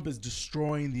 Trump is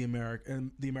destroying the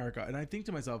America. And I think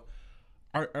to myself,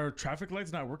 are traffic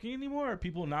lights not working anymore? Are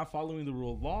people not following the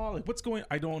rule of law? Like, what's going?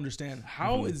 I don't understand.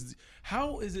 How is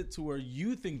it to where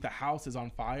you think the house is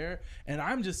on fire and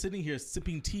I'm just sitting here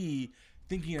sipping tea,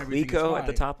 thinking everything is fine? at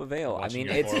the top of Vail. I mean,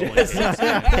 it's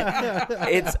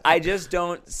I just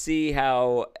don't see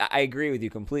how. I agree with you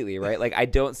completely, right? Like, I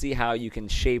don't see how you can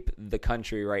shape the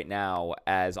country right now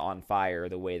as on fire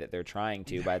the way that they're trying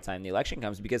to by the time the election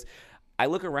comes, because I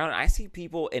look around and I see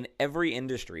people in every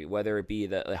industry, whether it be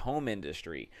the home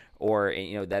industry or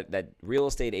that real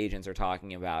estate agents are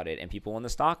talking about it, and people in the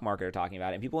stock market are talking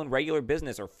about it, and people in regular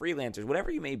business or freelancers,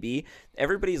 whatever you may be.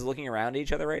 Everybody's looking around at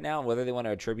each other right now, whether they want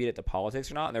to attribute it to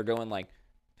politics or not, and they're going like,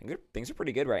 things are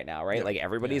pretty good right now, right? Like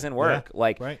everybody's in work.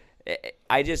 Right.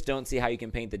 I just don't see how you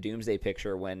can paint the doomsday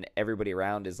picture when everybody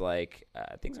around is like,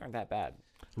 things aren't that bad.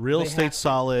 Real estate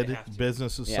solid,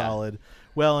 business is solid.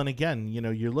 Well, and again,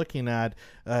 you're looking at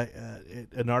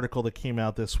an article that came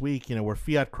out this week, where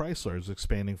Fiat Chrysler is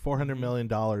expanding $400 million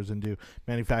into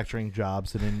manufacturing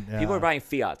jobs, and people are buying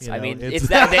Fiats. I mean, it's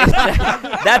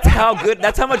that's how good.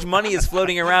 That's how much money is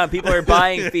floating around. People are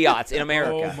buying Fiats in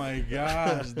America. Oh my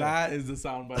gosh, that is the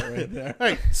soundbite right there. All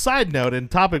right. Side note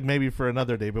and topic maybe for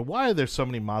another day, but why are there so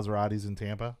many Maseratis in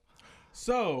Tampa?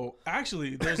 So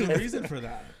actually, there's a reason for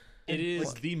that. It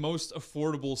is the most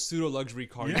affordable pseudo-luxury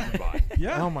car you can buy.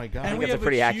 Yeah. Oh, my God. And I we think have that's a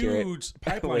pretty a accurate huge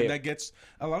pipeline that gets,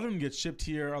 a lot of them get shipped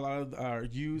here, a lot of are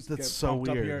used, That's get so pumped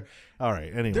up weird. here. All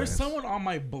right. Anyway, There's someone on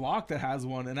my block that has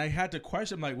one, and I had to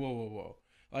question, I'm like, whoa.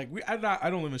 Like I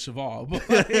don't live in Cheval, but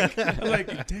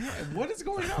like, damn, what is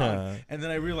going on? And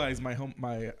then I realized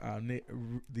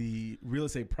the real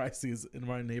estate prices in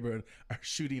my neighborhood are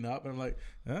shooting up, and I'm like,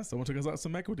 someone took us out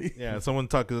some equity. Yeah, someone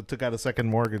took out a second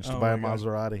mortgage to buy a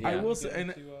Maserati. I will say,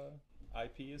 and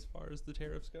IP as far as the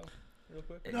tariffs go. Real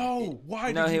quick. No,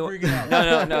 why did you bring it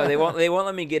up? No. They won't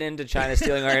let me get into China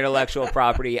stealing our intellectual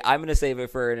property. I'm going to save it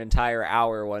for an entire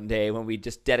hour one day when we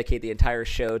just dedicate the entire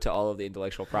show to all of the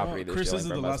intellectual property. Chris, this is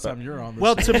the last time you're on this.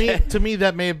 Well, to me,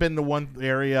 that may have been the one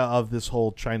area of this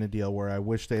whole China deal where I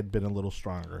wish they had been a little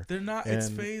stronger. They're not. It's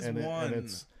phase one.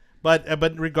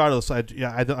 But regardless, I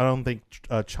don't think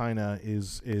China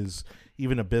is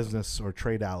even a business or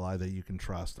trade ally that you can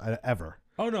trust ever.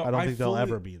 Oh no, I don't think they'll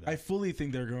ever be that. I fully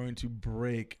think they're going to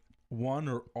break one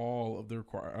or all of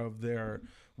their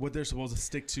what they're supposed to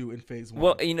stick to in phase one.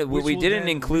 Well, what we didn't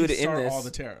include in this, all the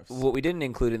tariffs. What we didn't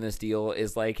include in this deal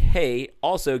is like, hey,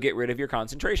 also get rid of your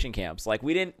concentration camps. Like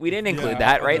we didn't include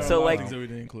that, right? So like,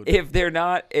 if they're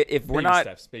not, if we're not,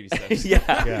 baby steps.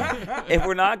 Yeah. If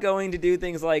we're not going to do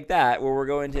things like that, where we're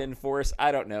going to enforce,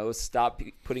 I don't know, stop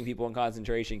putting people in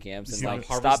concentration camps and like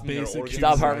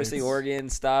stop harvesting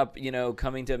organs, stop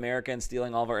coming to America and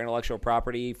stealing all of our intellectual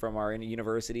property from our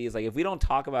universities. Like if we don't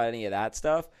talk about any of that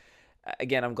stuff.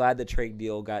 Again, I'm glad the trade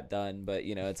deal got done, but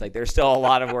it's like there's still a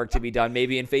lot of work to be done.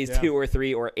 Maybe in phase 2 or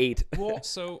 3 or 8. Well,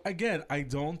 so again, I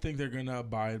don't think they're gonna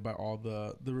abide by all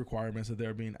the requirements that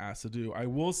they're being asked to do. I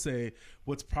will say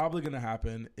what's probably gonna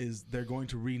happen is they're going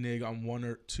to renege on one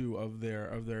or two of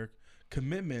their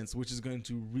commitments, which is going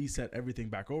to reset everything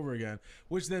back over again,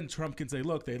 which then Trump can say,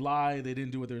 look, they lied, they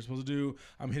didn't do what they were supposed to do,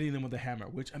 I'm hitting them with a hammer,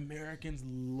 which Americans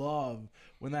love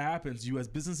when that happens. U.S.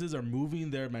 businesses are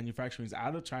moving their manufacturing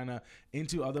out of China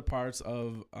into other parts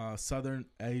of Southern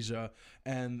Asia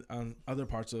and other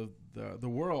parts of the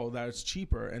world that it's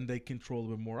cheaper, and they control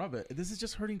a bit more of it. This is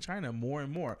just hurting China more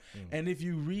and more. And if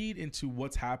you read into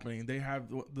what's happening, they have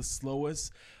the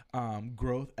slowest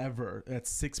growth ever at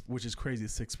 6%, which is crazy,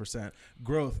 6%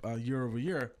 growth year over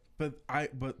year.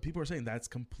 But people are saying that's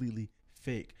completely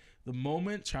fake. The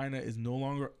moment China is no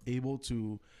longer able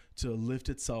to lift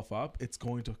itself up, it's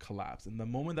going to collapse. And the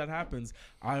moment that happens,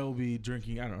 I will be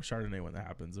drinking, I don't know, Chardonnay when that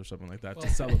happens or something like that to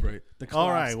celebrate the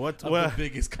collapse of the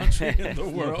biggest country in the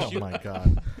world. Oh my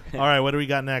God! All right, what do we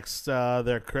got next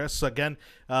there, Chris? Again,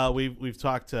 we've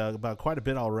talked about quite a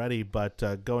bit already,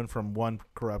 but going from one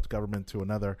corrupt government to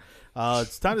another,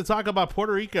 it's time to talk about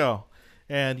Puerto Rico.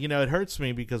 And, it hurts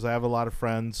me because I have a lot of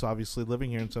friends, obviously,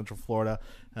 living here in Central Florida,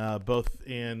 both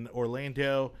in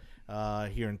Orlando,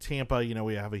 here in Tampa.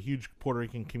 We have a huge Puerto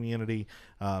Rican community,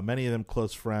 many of them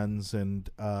close friends. And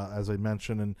as I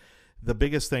mentioned, and the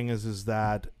biggest thing is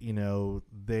that,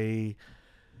 they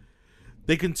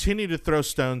continue to throw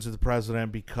stones at the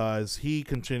president because he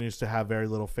continues to have very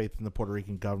little faith in the Puerto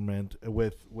Rican government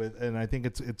and I think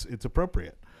it's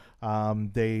appropriate.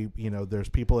 There's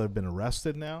people that have been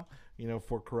arrested now,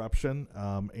 for corruption,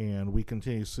 and we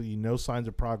continue to see no signs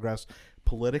of progress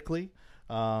politically.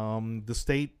 The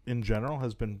state in general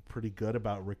has been pretty good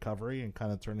about recovery and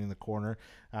kind of turning the corner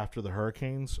after the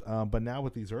hurricanes. But now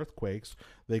with these earthquakes,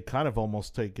 they kind of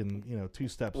almost taken, 2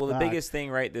 steps back. Well, the biggest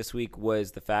thing this week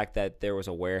was the fact that there was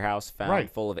a warehouse found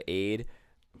full of aid.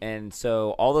 And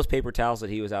so all those paper towels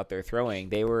that he was out there throwing,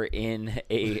 they were in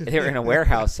a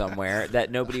warehouse somewhere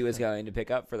that nobody was going to pick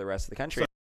up for the rest of the country.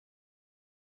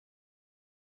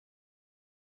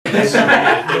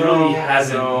 It really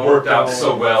hasn't worked out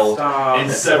so well in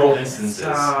several instances.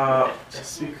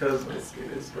 Just because my skin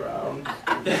is brown.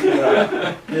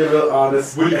 Yeah, real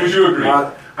honest. Would you agree?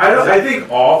 I I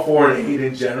think all foreign aid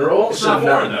in general It's should not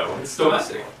foreign though. It's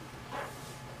domestic.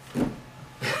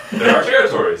 There are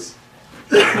territories.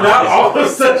 Not all of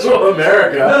Central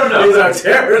America No. is our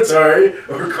territory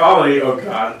or colony. Oh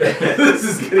God, this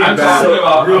is getting I'm bad. talking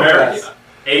about real American fast.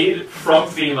 aid from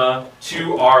FEMA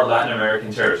to our Latin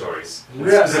American territories.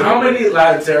 How many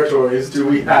Latin territories do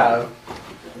we have?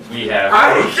 We have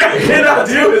I cannot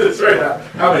deal with this right now.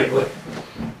 How many?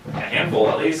 a handful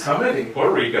at least. How many?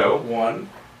 Puerto Rico. One.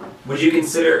 Would you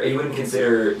consider? You wouldn't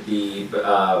consider the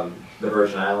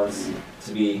Virgin Islands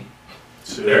to be,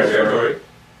 Two. Their territory.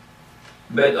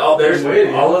 but there's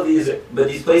Waiting. all of these, but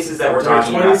these places that we're There are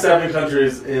talking about. 27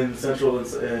 countries in Central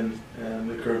and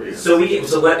the Caribbean.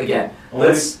 Only,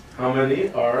 let's How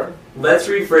many are? let's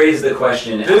rephrase the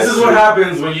question. This is what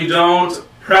happens when you don't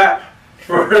prep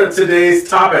for today's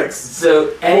topics. So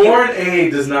Foreign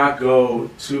aid does not go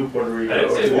to Puerto Rico I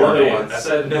didn't or say to the foreign other aid. ones. I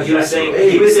said No, he was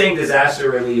saying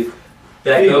disaster relief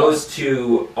that FEMA. goes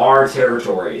to our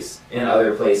territories in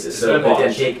other places. It's So been but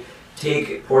then abolished.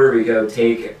 take Puerto Rico,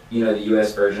 take the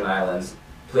U.S. Virgin Islands,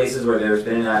 places where there's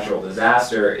been a natural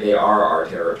disaster. They are our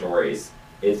territories.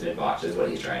 It's been botched, is what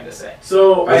he's trying to say.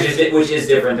 So Which is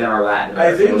different than our Latin I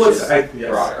America. think which what's is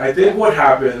broader. I think what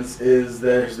happens is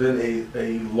there's been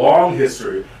a long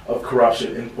history of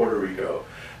corruption in Puerto Rico,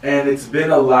 and it's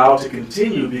been allowed to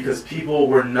continue because people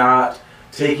were not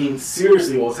taking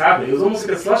seriously what was happening. It was almost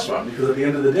like a slush fund because at the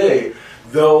end of the day,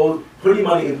 though putting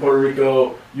money in Puerto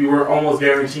Rico, you were almost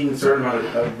guaranteeing a certain amount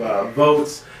of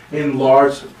votes in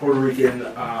large Puerto Rican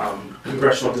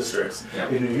congressional districts Yeah.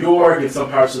 in New York, in some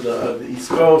parts of the East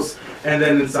Coast, and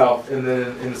then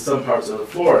in in some parts of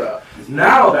Florida.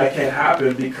 Now that can't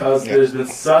happen because there's been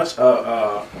such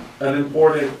an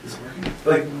important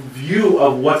view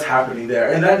of what's happening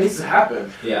there, and that needs to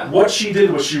happen. Yeah. What she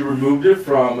did was she removed it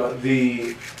from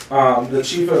the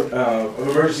chief of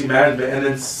emergency management and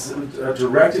then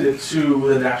directed it to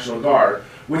the National Guard,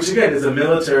 which again is a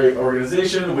military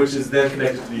organization, which is then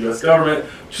connected to the U.S. government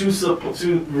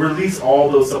to release all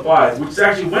those supplies, which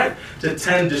actually went to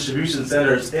 10 distribution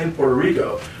centers in Puerto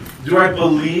Rico. Do I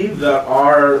believe that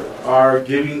our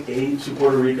giving aid to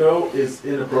Puerto Rico is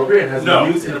inappropriate and has No.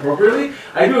 been used inappropriately?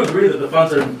 I do agree that the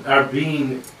funds are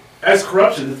being, as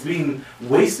corruption, it's being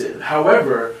wasted.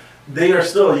 However, they are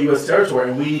still a U.S. territory,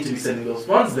 and we need to be sending those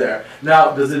funds there.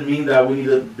 Now, does it mean that we need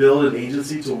to build an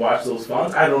agency to watch those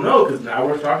funds? I don't know, because now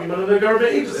we're talking about another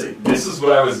government agency. This is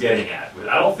what I was getting at.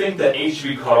 I don't think that aid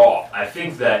should be cut off. I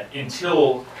think that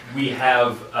until we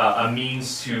have a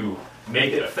means to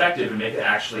make it effective and make it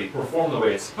actually perform the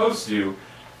way it's supposed to,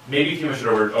 maybe FEMA should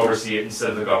oversee it instead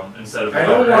of the government. I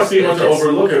don't want FEMA to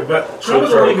overlook it, but Trump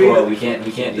has already made we can't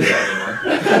do that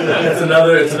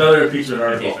anymore. it's another impeachment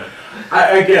article.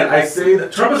 I say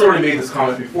that Trump has already made this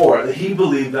comment before, that he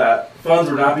believed that funds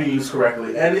were not being used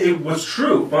correctly. And it was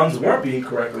true. Funds weren't being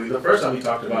correctly the first time he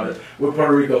talked about it with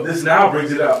Puerto Rico. This now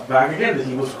brings it up back again that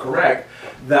he was correct,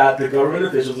 that the government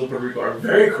officials in Puerto Rico are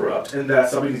very corrupt and that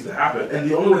something needs to happen. And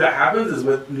the only way that happens is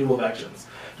with new elections.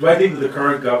 Do I think that the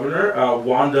current governor,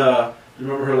 Wanda, do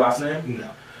you remember her last name?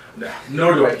 No.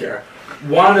 Nor do I care.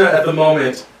 Wanda at the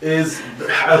moment is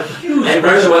a huge. And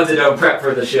we're the ones that don't prep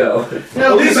for the show.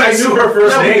 At least I knew her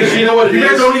first name. because you know what it You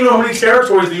guys is? don't even know how many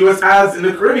territories the U.S. has in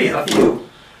the Caribbean. A few.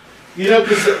 You know,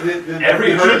 because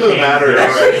Every the truth of the matter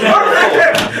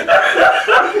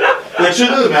the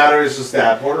truth of the matter is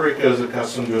that Puerto Rico is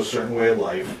accustomed to a certain way of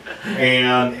life,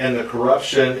 and the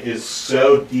corruption is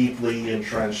so deeply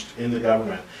entrenched in the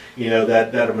government. You know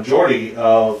that a majority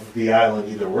of the island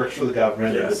either works for the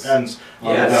government or Yes. depends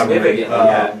on Yeah, the government,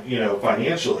 significantly,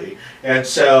 financially. And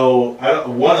so,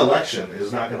 one election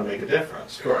is not going to make a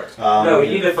difference. Correct. No, we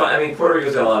need to find. I mean, Puerto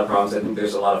Rico's got a lot of problems. I think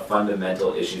there's a lot of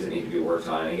fundamental issues that need to be worked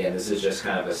on. And again, this is just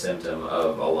kind of a symptom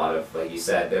of a lot of, like you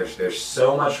said, there's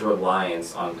so much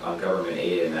reliance on government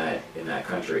aid in that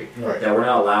country Right. that we're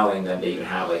not allowing them to even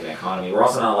have like an economy. We're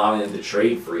also not allowing them to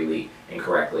trade freely and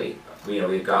correctly.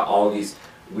 We've got all these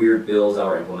weird bills that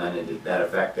were implemented that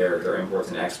affect their imports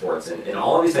and exports, and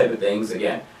all of these type of things.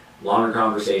 Again, longer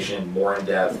conversation, more in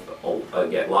depth,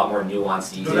 again, a lot more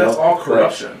nuanced detail. But that's all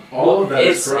corruption. All of that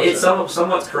is corruption. It's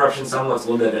somewhat corruption, somewhat a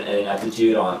little bit of an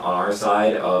ineptitude on our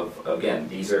side of, again,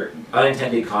 these are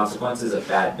unintended consequences of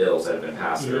bad bills that have been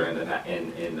passed through in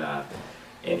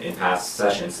past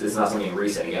sessions. It's not something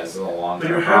recent. Again, this is a long But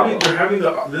term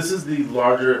problem. this is the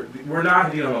larger. We're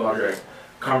not hitting on a larger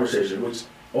conversation, which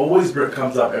always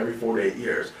comes up every 4 to 8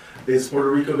 years. Is Puerto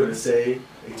Rico going to stay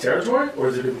a territory, or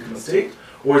is it going to become a state,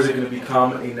 or is it going to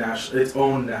become its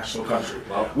own national country?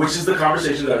 Well, Which is the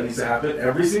conversation that needs to happen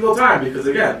every single time. Because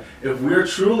again, if we're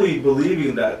truly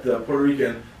believing that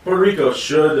Puerto Rico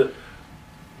should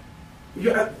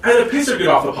the pisser get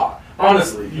off the pot.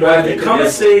 Honestly, you Well, I either think become it a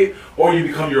is- state or you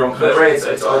become your own country. But right,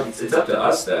 it's up to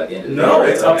us though. At the end of the day, No, right?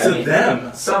 it's up Like, to I mean,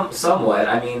 them. Somewhat.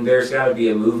 I mean, there's got to be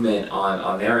a movement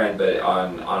on their end, but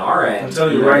on our end, I'm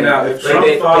telling you know, right now, if like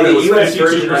Trump thought the it was US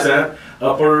version 52%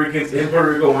 of Puerto Ricans in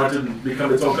Puerto Rico wanted to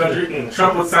become its own country,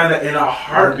 Trump would sign that in a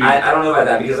heartbeat. I don't know about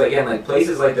that because again, like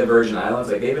places like the Virgin Islands,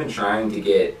 like they've been trying to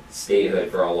get statehood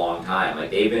for a long time.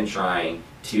 Like they've been trying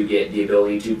to get the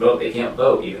ability to vote. They can't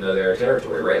vote even though they're a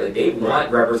territory, right? Like they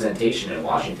want representation in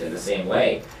Washington the same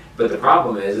way. But the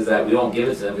problem is that we don't give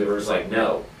it to them because we're just like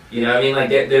no. You know what I mean? Like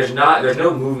there's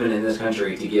no movement in this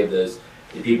country to give the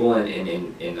people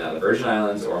in the Virgin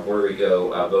Islands or in Puerto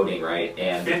Rico voting right.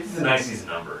 And 50 is a nice easy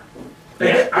number.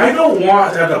 Like, I don't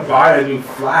want to have to buy a new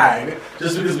flag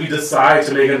just because we decide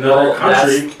to make another Well,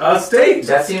 country a state.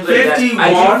 that seems like 51?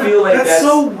 I do feel like that's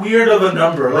so weird of a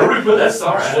number. Where Like, do we put that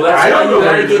star at? Well, that's I what don't know you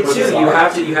where gotta you get put to. this You on.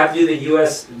 have to do the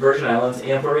U.S. Virgin Islands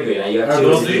and Puerto Rico. Now you have are two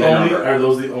those is the even only number. are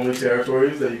those the only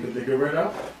territories that you can think of right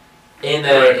now? In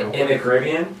the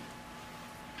Caribbean?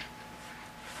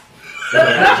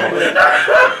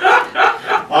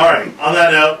 All right. On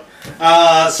that note,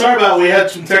 sorry about we had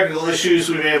some technical issues.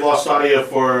 We may have lost audio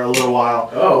for a little while.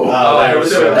 Oh, That it was,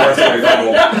 was that's very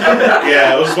cool.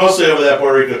 yeah, it was mostly over that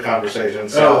Puerto Rico conversation.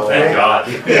 So, Oh, Thank God.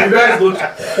 you guys looked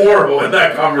horrible in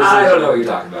that conversation. I don't know what you're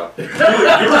talking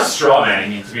about. You were straw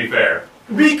manning me, to be fair.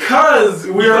 Because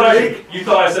we You were thought, like, you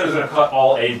thought I said I was going to cut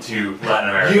all aid to Latin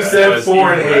America. you That said was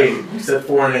foreign incorrect. aid. You said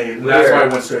foreign aid. And that's why I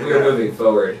went straight We are there. moving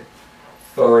forward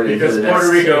into Because the Puerto next,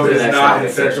 Rico into the is next not in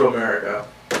topic here. Central America.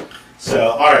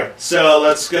 all right. So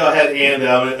let's go ahead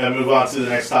and move on to the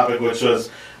next topic, which was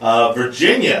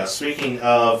Virginia. Speaking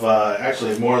of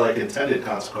actually more like intended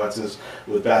consequences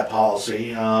with bad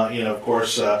policy, of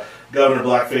course, Governor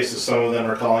Blackface, as some of them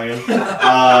are calling him,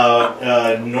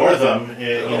 Northam,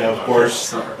 of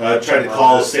course, tried to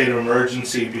call a state of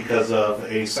emergency because of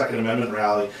a Second Amendment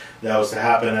rally that was to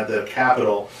happen at the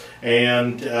Capitol.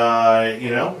 And,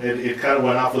 it kind of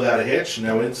went off without a hitch,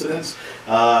 no incidents.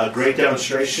 Great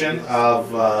demonstration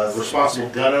of responsible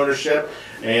gun ownership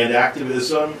and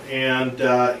activism. And,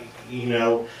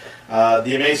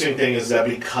 the amazing thing is that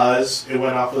because it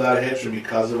went off without a hitch and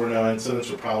because there were no incidents,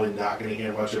 we're probably not going to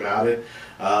hear much about it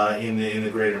in the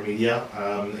greater media.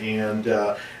 And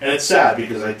it's sad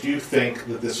because I do think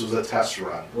that this was a test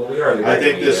run. Well, we are the I great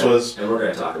think this media, was- and we're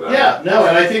going to talk about Yeah, no,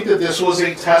 and I think that this was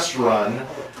a test run,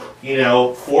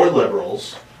 for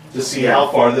liberals to see how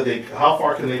far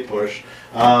can they push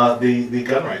the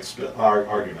gun rights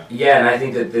argument. Yeah, and I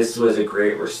think that this was a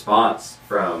great response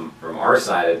from our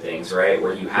side of things, right?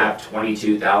 Where you have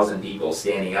 22,000 people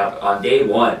standing up on day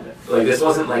one. Like this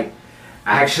wasn't like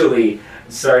actually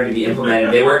starting to be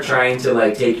implemented. They weren't trying to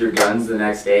like take your guns the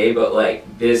next day, but like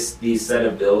these set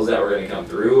of bills that were going to come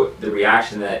through, the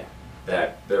reaction that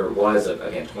there was of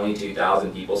again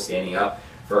 22,000 people standing up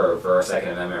for our Second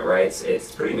Amendment rights.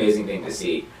 It's a pretty amazing thing to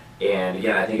see. And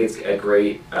again, I think it's a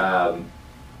great. I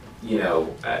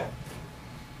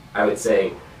would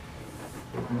say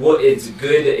it's a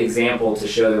good example to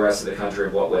show the rest of the country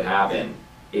of what would happen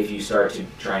if you start to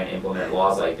try and implement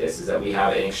laws like this, is that we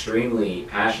have an extremely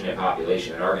passionate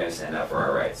population that are going to stand up for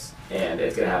our rights, and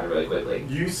it's going to happen really quickly.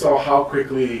 You saw how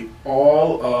quickly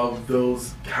all of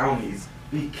those counties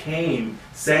became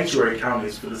sanctuary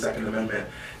counties for the Second Amendment.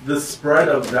 The spread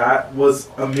of that was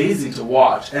amazing to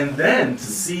watch. And then to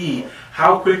see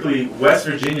how quickly West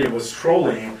Virginia was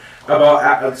trolling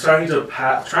about trying to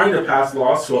pass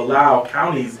laws to allow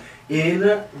counties in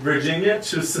Virginia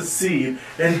to secede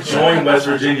and join West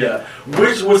Virginia,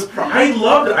 which was I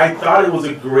loved it. I thought it was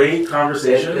a great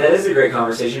conversation. That is a great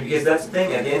conversation because that's the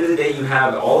thing. At the end of the day, you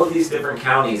have all of these different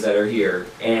counties that are here,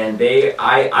 and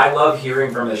I love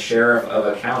hearing from the sheriff of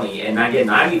a county, and I get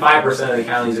 95% of the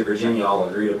counties of Virginia all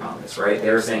agreed upon this, right? They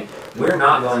were saying, we're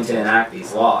not going to enact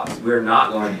these laws. We're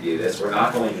not going to do this. We're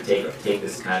not going to take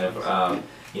this kind of,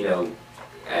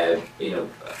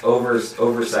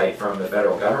 oversight from the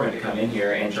federal government to come in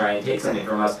here and try and take something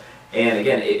from us. And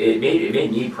again, it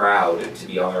made me proud to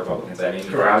be on the Republican side. It made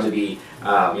me proud to be,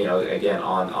 again,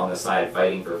 on the side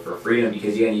fighting for freedom.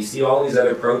 Because again, you see all these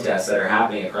other protests that are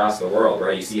happening across the world,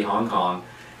 right? You see Hong Kong,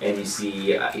 and you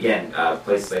see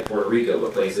places like Puerto Rico,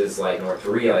 but places like North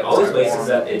Korea, like all these places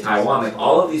in Taiwan, like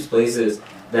all of these places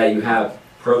that you have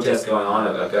protests going on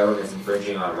of governments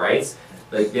infringing on rights.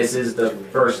 Like this is the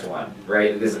first one,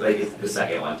 right? This like it's the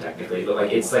second one technically, but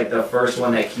like it's like the first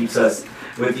one that keeps us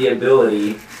with the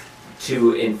ability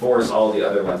to enforce all the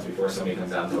other ones before somebody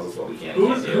comes out and tells us what we can and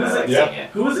can't do. I like seeing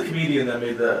it. Who was the comedian that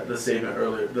made the statement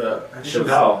earlier?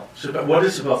 Chappelle. What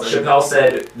did Chappelle say? Chappelle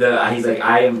said he's like,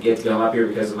 I get to come up here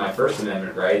because of my First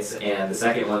Amendment rights, and the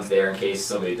second one's there in case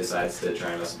somebody decides to try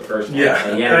and mess with the first one. Yeah.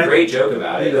 And he had a great joke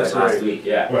about it last week.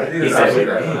 Yeah. Right. He said way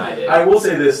better than I did. I will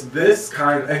say this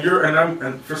kind,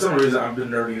 and for some reason I've been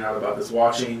nerding out about this,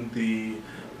 watching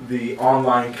the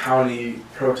online county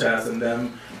protests and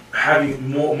them having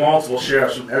multiple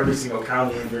sheriffs from every single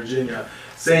county in Virginia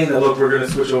saying that, look, we're going to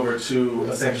switch over to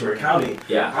a sanctuary county.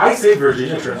 Yeah. I say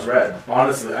Virginia turns red,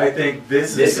 honestly. I think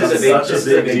this is such a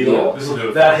big deal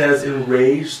that has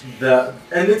enraged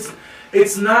and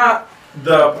it's not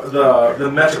the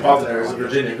metropolitan areas of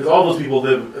Virginia, because all those people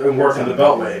live and work in the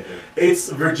Beltway. It's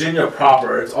Virginia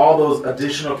proper. It's all those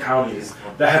additional counties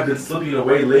that have been slipping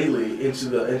away lately into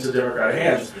Democratic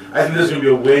hands. I think there's going to be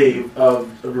a wave of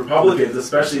Republicans,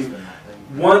 especially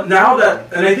now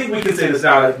that, and I think we can say this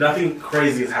now, that nothing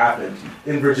crazy has happened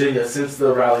in Virginia since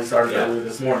the rally started earlier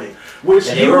this morning. Which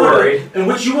you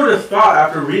would have thought,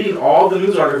 after reading all the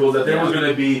news articles, that there was going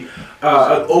to be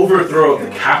an overthrow of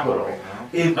the Capitol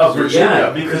of Virginia,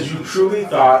 because you truly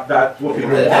thought that what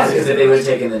people wanted. That's because if they would have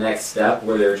taken the next step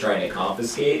where they were trying to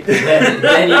confiscate,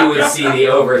 then you would see the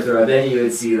overthrow, then you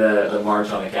would see the march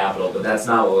on the Capitol, but that's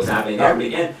not what was happening there. But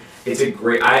again, it's a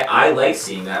great, I like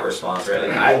seeing that response, right?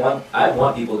 Like, I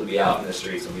want people to be out in the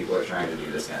streets when people are trying to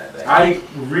do this kind of thing. I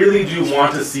really do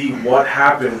want to see what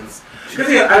happens. Because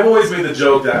again, I've always made the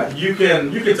joke that you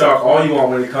can talk all you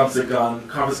want when it comes to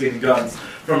confiscating guns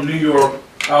from New York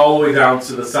all the way down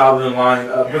to the southern line,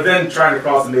 but then trying to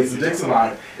cross the Mason-Dixon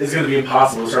line is going to be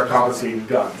impossible to start confiscating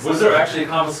guns. Was there actually a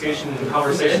confiscation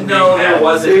conversation? No, there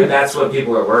wasn't, but that's what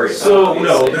people are worried about. So,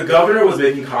 no, the governor was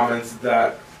making comments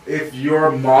that if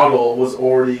your model was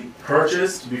already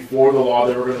purchased before the law,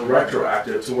 they were going to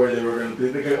retroactive to where they were going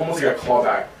to, they almost like a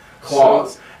clawback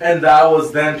clause. And that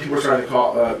was then people were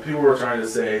trying to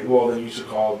say, well, then you should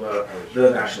call the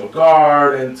National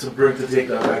Guard and to take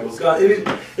back those guns.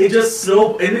 It just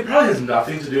snowballed, and it probably has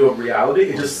nothing to do with reality.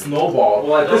 It just snowballed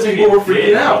because people were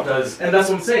freaking out. And that's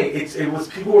what I'm saying. It was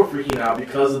people were freaking out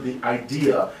because of the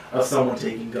idea of someone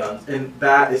taking guns, and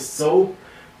that is so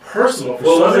personal for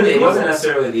so many people. It wasn't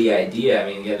necessarily the idea. I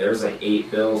mean, again, there was like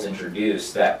 8 bills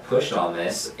introduced that pushed on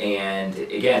this, and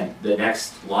again, the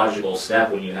next logical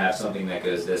step when you have something that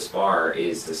goes this far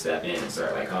is to step in and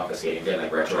start like confiscating, again,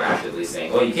 like retroactively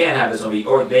saying, well, you can't have this one,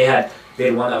 or they had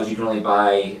one that was you can only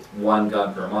buy 1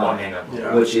 gun per month,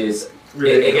 which is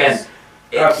again.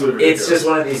 It's just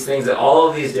one of these things that all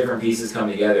of these different pieces come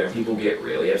together and people get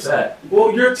really upset.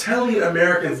 Well, you're telling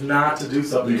Americans not to do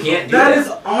something. You can't do that. That is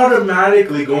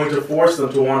automatically going to force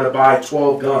them to want to buy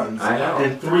 12 guns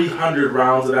and 300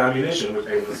 rounds of ammunition, which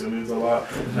I assume means a lot.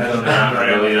 I don't know. Not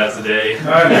really, that's a day.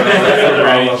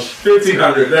 I know.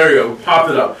 1,500. There you go. Popped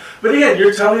it up. But again,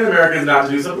 you're telling Americans not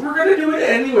to do something. We're going to do it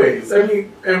anyways. I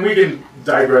mean, and we can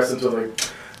digress into like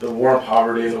the war on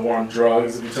poverty and the war on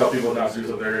drugs. If you tell people not to do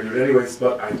something, they're going to do it anyways,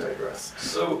 but I digress.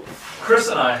 So, Chris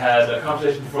and I had a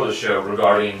conversation before the show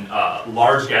regarding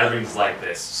large gatherings like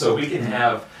this. So we can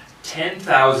have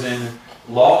 10,000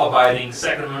 law-abiding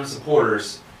Second Amendment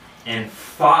supporters and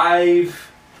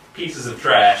 5 pieces of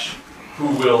trash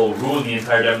who will ruin the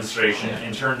entire demonstration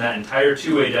and turn that entire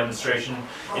two-way demonstration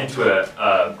into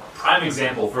a prime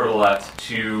example for the left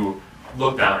to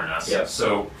look down on us. Yep.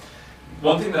 So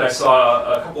one thing that I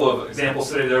saw, a couple of examples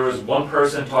today, there was one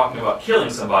person talking about killing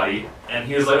somebody, and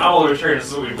he was like, I'm a libertarian, this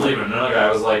is what we believe in. And another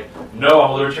guy was like, no, I'm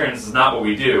a libertarian, this is not what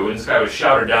we do. And this guy was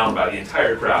shouted down by the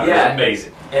entire crowd. Yeah. It was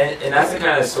amazing. And that's the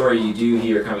kind of story you do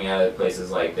hear coming out of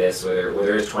places like this, where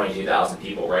there's 22,000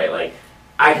 people, right? Like,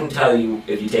 I can tell you,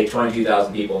 if you take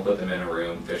 22,000 people and put them in a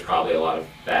room, there's probably a lot of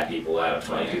bad people out of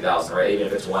 22,000, right? Even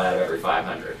if it's 1 out of every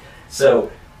 500.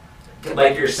 So,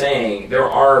 like you're saying, there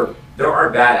are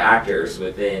bad actors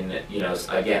within,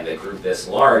 again, the group this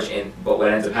large, but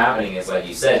what ends up happening is, like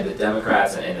you said, the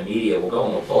Democrats and the media will go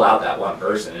and they'll pull out that one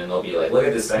person and they'll be like, look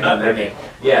at this Second Amendment.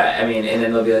 Yeah, I mean, and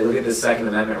then they'll be like, look at this Second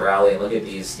Amendment rally and look at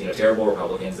these, terrible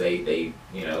Republicans. They're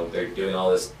doing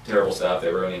all this terrible stuff.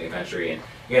 They're ruining the country. And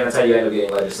again, that's how you end up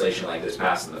getting legislation like this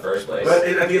passed in the first place. But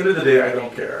at the end of the day, I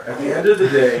don't care. At the end of the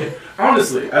day,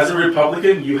 honestly, as a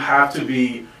Republican, you have to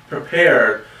be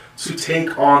prepared to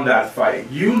take on that fight.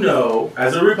 You know,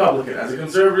 as a Republican, as a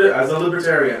conservative, as a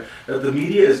libertarian, that the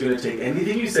media is going to take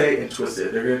anything you say and twist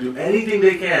it. They're going to do anything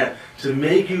they can to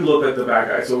make you look like the bad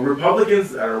guy. So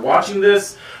Republicans that are watching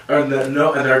this and that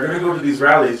are going to go to these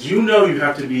rallies, you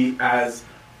have to be as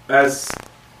poised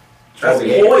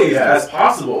as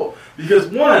possible. Because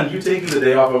one, you taking the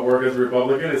day off of work as a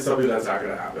Republican is something that's not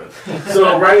going to happen.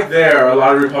 So right there, a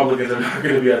lot of Republicans are not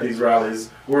going to be at these rallies.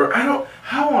 Where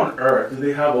how on earth do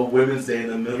they have a Women's Day in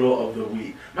the middle of the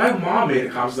week? My mom made a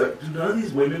comment, she's like, do none of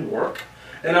these women work?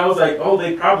 And I was like, oh,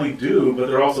 they probably do, but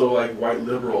they're also like white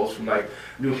liberals from like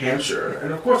New Hampshire,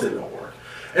 and of course they don't work.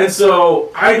 And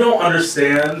so I don't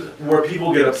understand where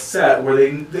people get upset, where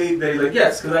they like,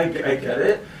 yes, because I get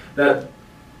it, that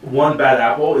one bad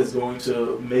apple is going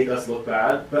to make us look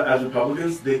bad, but as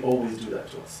Republicans, they always do that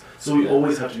to us. So we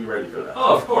always have to be ready for that.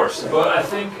 Oh, of course. But I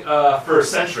think for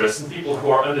centrists and people who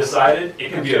are undecided,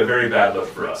 it can be a very bad look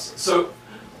for us. So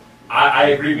I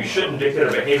agree we shouldn't dictate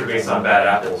our behavior based on bad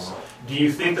apples. Do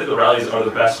you think that the rallies are the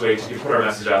best way to put our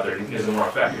message out there? Do you think there's a more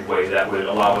effective way that would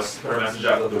allow us to put our message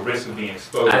out there, the risk of being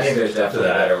exposed? I think there's definitely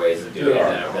better ways of doing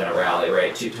it than a rally,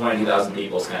 right? 22,000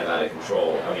 people is kind of out of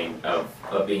control. I mean,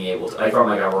 of being able to, like from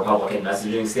like a Republican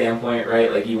messaging standpoint,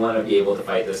 right? Like you want to be able to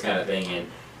fight this kind of thing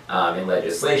in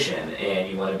legislation, and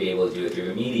you want to be able to do it through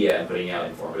the media and putting out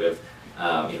informative,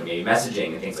 maybe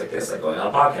messaging and things like this, like going on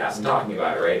a podcast and talking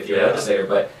about it, right? If you're a legislator,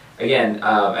 but again,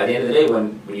 at the end of the day,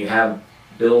 when you have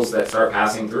bills that start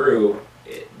passing through,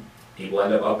 people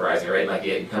end up uprising, right? Like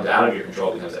it becomes out of your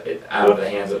control, becomes out of the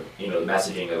hands of the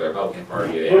messaging of the Republican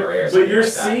Party or the NRA. But you're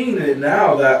seeing it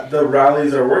now that the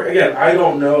rallies are working. Again, I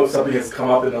don't know if something has come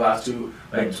up in the last 2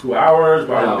 hours,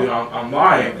 but I've been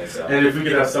online. So. And if we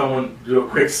could have someone do a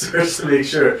quick search to make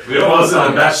sure it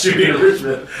wasn't a mass shooting in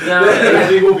Richmond, then I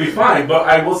think we'll be fine. But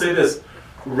I will say this: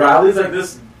 rallies like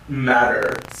this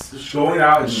matter. Going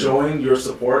out and showing your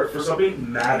support for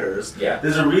something matters. Yeah.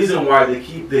 There's a reason why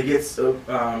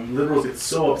liberals get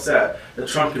so upset that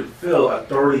Trump could fill a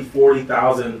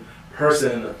 40,000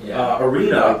 person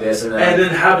arena like this and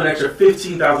then have an extra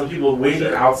 15,000 people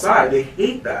waiting outside. They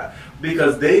hate that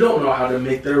because they don't know how to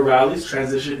make their rallies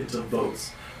transition into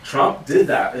votes. Trump did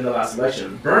that in the last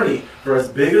election. Bernie, for as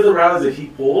big as the rallies that he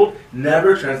pulled,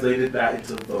 never translated that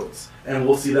into votes. And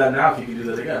we'll see that now if he can do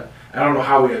that again. I don't know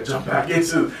how we got to jump back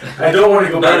into. I don't want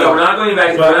to go back. No, we're not going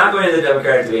back. We're not going to the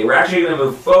Democratic debate. We're actually going to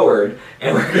move forward,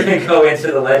 and we're going to go into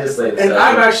the legislative. And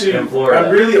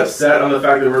I'm really upset on the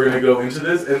fact that we're going to go into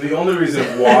this, and the only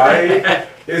reason why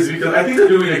is because I think they're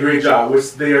doing a great job,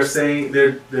 which they are saying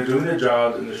they're doing their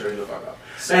job and they're shutting the fuck up.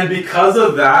 And because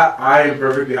of that, I am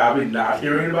perfectly happy not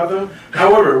hearing about them.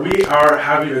 However, we are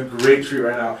having a great treat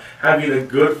right now, having a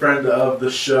good friend of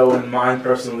the show and mine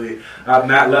personally,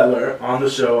 Matt Lettler, on the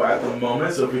show at the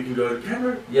moment. So if we can go to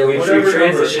camera. Yeah, we've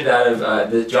transitioned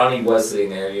out of Johnny was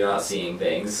sitting there. You're not seeing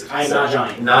things. I'm not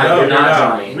Johnny. You're not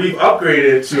Johnny. We've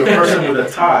upgraded to a person with a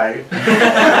tie,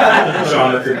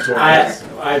 Jonathan Torres.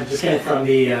 I just came from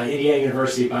the Indiana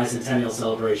University Bicentennial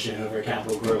Celebration over at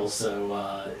Capitol Grill,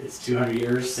 so it's 200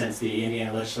 years since the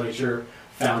Indiana legislature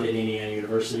founded Indiana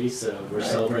University, so we're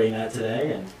celebrating that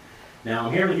today, and now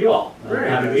I'm here with you all.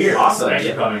 Happy to be here. Awesome. Thanks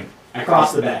for coming.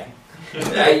 Across the bay. We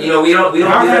don't do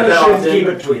that often. Keep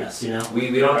it between us, We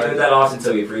don't do it that often,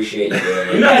 so we appreciate you doing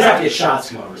it. You guys have to get shots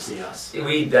to come over to see us. I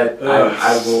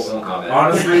won't comment.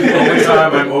 Honestly, the only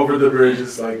time I'm over the bridge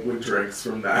is like with drinks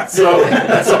from that. So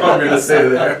that's all I'm going to say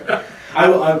there. I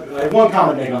have one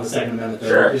comment to make on the Second Amendment, though.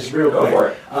 Sure. Just real Go quick. for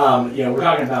it. We're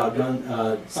talking about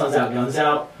suns out, guns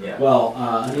out. Yeah. Well,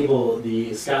 Unable,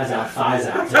 the sky's out, thighs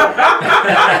out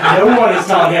today. No one is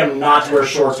telling him not to wear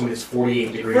shorts when it's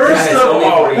 48 degrees. First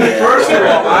of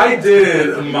all, I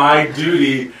did my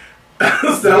duty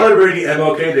celebrating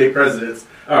MLK Day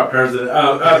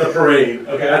the parade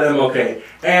at MLK.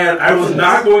 And I was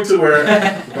not going to wear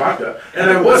vodka. And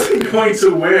I wasn't going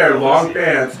to wear long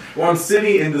pants while I'm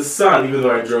sitting in the sun, even though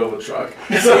I drove a truck.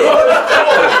 So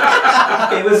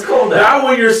it was cold out. Now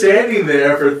when you're standing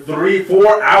there for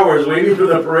 3-4 hours waiting for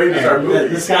the parade to start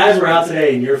moving. The skies were out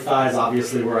today, and your thighs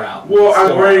obviously were out. Well,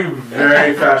 I'm wearing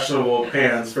very fashionable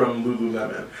pants from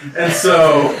Lululemon. And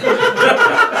so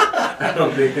I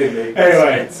don't think they make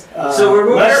sense. So we're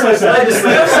moving to legislative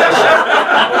session.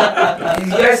 You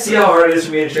guys see how hard it is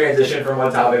for me to transition from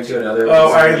one topic to another?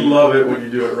 Oh, I love it when you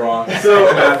do it wrong.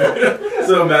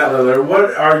 So Matt Leather,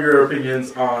 what are your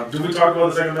opinions on? Did we talk about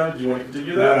the Second Amendment? Do you want to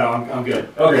continue that? No, I'm good.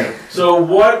 Okay. So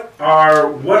what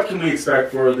can we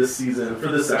expect for this season, for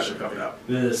this session coming up?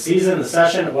 The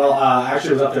session. Well,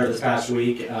 actually, I was up there this past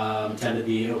week. Attended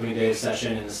the opening day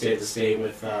session in the State of the State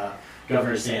with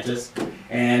Governor DeSantis,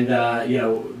 and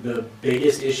the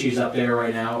biggest issues up there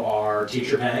right now are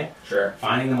teacher pay. Sure.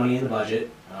 Finding the money in the budget.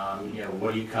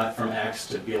 What do you cut from X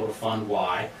to be able to fund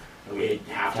Y? We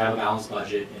have to have a balanced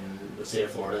budget in the state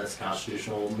of Florida. That's a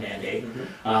constitutional mandate.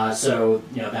 Mm-hmm. So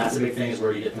that's the big thing, is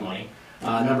where do you get the money.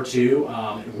 Number two,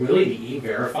 really the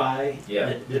E-Verify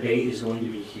debate is going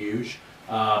to be huge.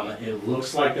 It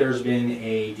looks like there's been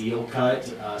a deal cut.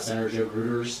 Senator Joe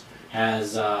Gruters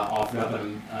has offered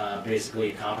up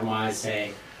basically a compromise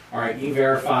saying, all right,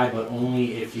 E-Verify, but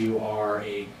only if you are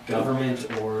a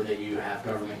government or that you have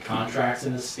government contracts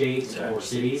in the state or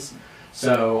cities.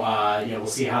 So, we'll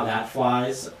see how that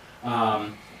flies.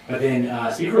 But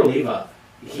then Speaker Oliva,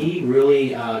 he really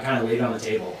kind of laid on the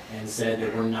table and said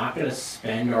that we're not going to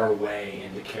spend our way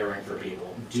into caring for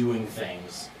people. Doing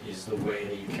things is the way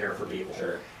that you care for people.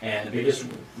 Sure. And the biggest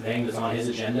thing that's on his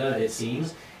agenda, it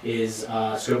seems, is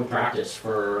scope of practice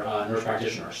for nurse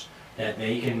practitioners. That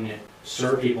they can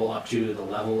serve people up to the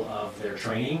level of their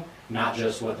training, not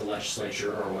just what the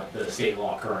legislature or what the state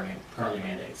law currently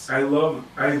mandates. I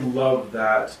love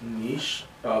that niche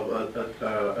of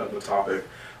a topic,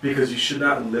 because you should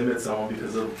not limit someone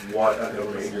because of what a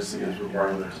government agency is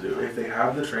requiring them to do. If they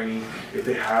have the training, if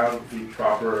they have the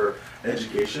proper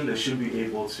education, they should be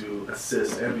able to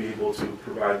assist and be able to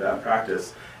provide that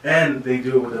practice. And they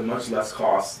do it with a much less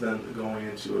cost than going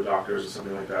into a doctor's or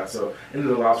something like that. So, and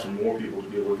it allows for more people to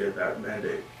be able to get that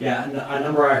mandate. Yeah, a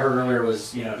number I heard earlier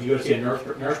was, if you go see a nurse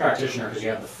practitioner because you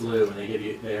have the flu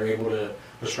and they're able to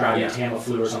prescribe you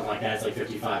Tamiflu or something like that, it's like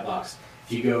 $55.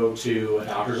 If you go to a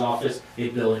doctor's office, they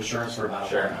bill insurance for about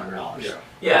 $100. Yeah.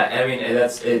 Yeah, I mean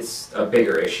it's a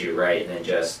bigger issue, right,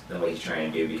 than what he's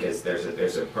trying to do, because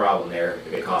there's a problem there.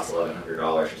 If it costs $1,100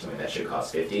 or something that should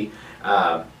cost $50,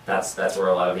 that's where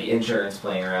a lot of the insurance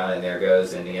playing around in there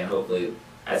goes. And again, hopefully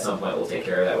at some point we'll take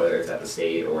care of that, whether it's at the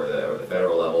state or the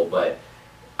federal level. But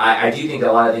I do think that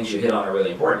a lot of things you hit on are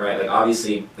really important, right? Like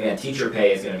obviously, again, teacher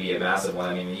pay is going to be a massive one.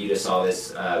 I mean, you just saw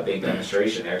this big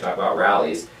demonstration there, talk about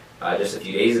rallies. Just a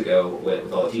few days ago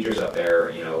with all the teachers up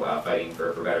there, fighting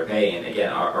for better pay. And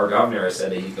again, our governor has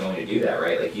said that he's going to do that,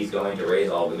 right? Like he's going to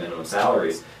raise all the minimum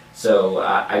salaries. So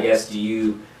I guess do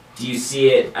you see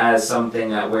it as something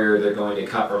that where they're going to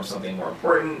cut from something more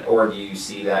important, or do you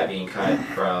see that being cut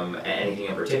from anything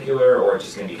in particular, or it's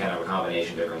just going to be kind of a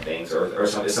combination of different things, or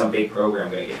is some big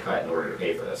program going to get cut in order to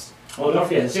pay for this? Well, don't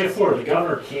forget, in the state of Florida, the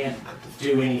governor can't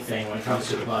do anything when it comes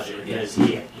to the budget because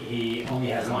he only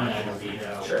has line item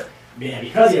veto. Sure. And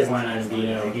because he has line item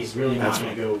veto, he's really not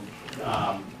going to go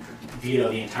veto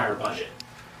the entire budget.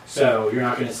 So you're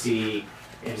not going to see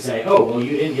him say, oh, well,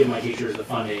 you didn't give my teachers the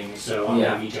funding, so I'm going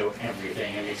to veto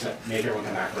everything and make everyone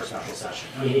come back for a special session.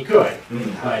 I mean, he could,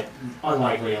 but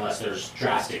unlikely unless there's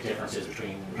drastic differences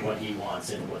between what he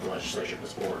wants and what the legislature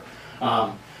puts forward.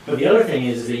 But the other thing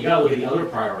is that you got to look at the other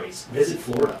priorities. Visit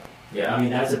Florida. Yeah. I mean,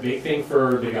 that's a big thing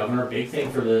for the governor, big thing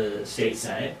for the state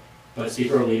senate. But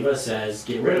Speaker Oliva says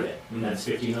get rid of it. And that's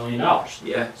 $50 million.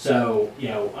 Yeah. So,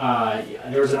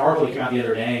 there was an article that came out the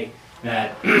other day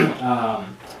that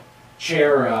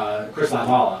Chair Chris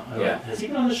Latvala, has he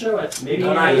been on the show? Maybe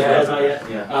not yet. Not yet.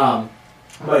 Yeah.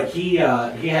 But he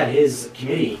had his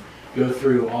committee go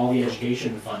through all the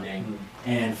education funding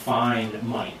and find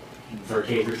money for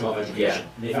K through 12 education.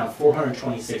 Yeah. They found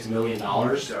 $426 million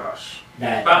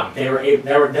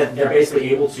that they're basically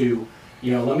able to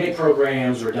eliminate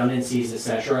programs, redundancies,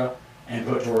 etc., and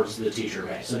put towards the teacher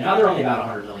pay. So now they're only about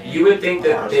 $100 million. You would think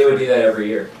that they would do that every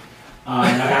year.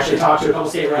 And I've actually talked to a couple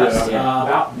state reps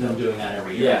about them doing that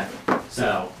every year. Yeah.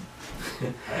 So.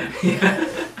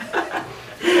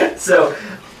 So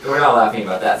we're not laughing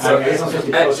about that. So I guess I'm supposed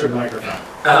to be closer to the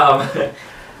microphone.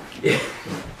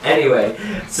 Anyway,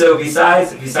 so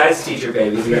besides teacher pay,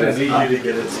 I'm gonna need you to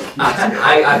get it.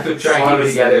 I could try and keep it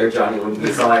together, Johnny, when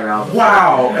we saw that around.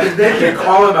 Wow, and then you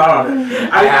call him out on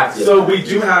it. I have to. So we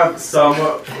do have some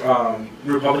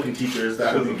Republican teachers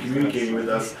that have been communicating with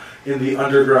us in the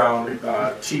underground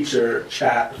teacher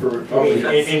chat for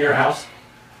Republicans. In your house?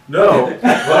 No.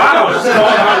 Wow, just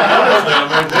calling out all of them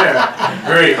right there.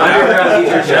 Great.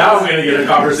 Now I'm going to get a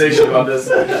conversation about this.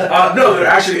 No, there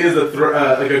actually is a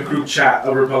group chat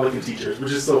of Republican teachers,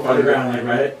 which is so funny. Underground, like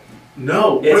Reddit?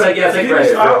 No. It's like Reddit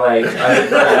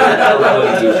for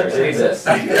Republican teachers. It exists.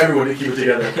 I need everyone to keep it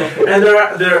together. And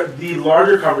the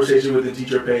larger conversation within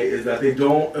teacher pay is that they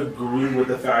don't agree with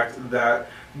the fact that,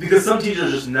 because some teachers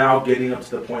are just now getting up to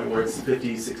the point where it's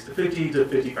 $50,000 to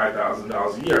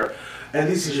 $55,000 a year. And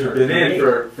these teachers have been in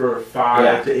for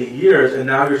 5 to 8 years, and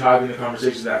now you're having a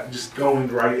conversation that just going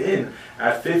right in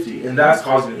at 50, and that's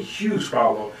causing a huge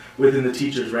problem within the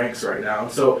teachers' ranks right now.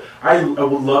 And so I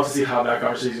would love to see how that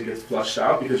conversation gets flushed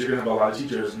out, because you're going to have a lot of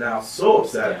teachers now so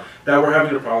upset that we're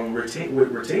having a problem with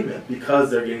retainment, because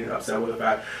they're getting upset with the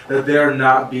fact that they're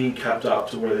not being kept up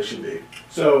to where they should be.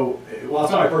 So, well,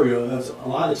 it's not my purview. A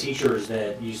lot of the teachers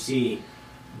that you see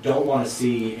don't want to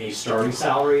see a starting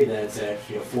salary that's at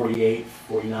 48,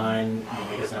 49,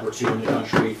 I guess number 2 in the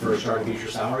country for a starting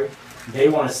feature salary. They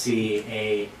want to see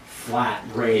a flat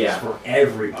raise for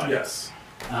everybody. Yes.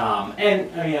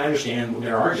 And I mean, I understand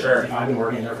there are Sure. If I've been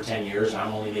working there for 10 years and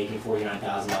I'm only making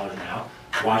 $49,000 now,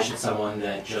 why should someone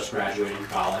that just graduated from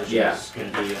college and is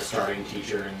going to be a starting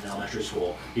teacher in elementary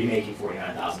school be making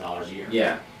 $49,000 a year?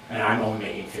 Yeah. And I'm only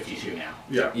making 52 now.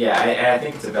 Yeah, I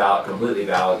think it's a completely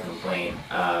valid complaint.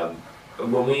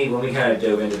 When we kind of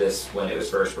dove into this when it was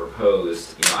first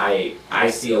proposed, I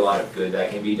see a lot of good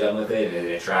that can be done with it and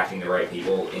attracting the right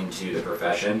people into the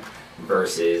profession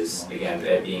versus, again,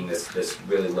 it being this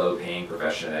really low paying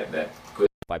profession that could.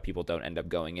 Why people don't end up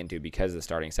going into because the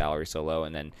starting salary is so low,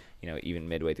 and then even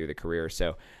midway through the career.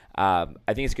 So I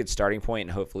think it's a good starting point,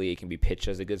 and hopefully it can be pitched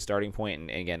as a good starting point. And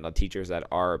again, the teachers that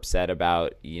are upset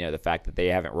about the fact that they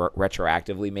haven't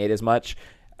retroactively made as much,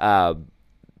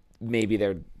 maybe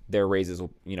their raises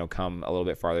will come a little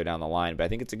bit farther down the line. But I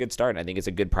think it's a good start, and I think it's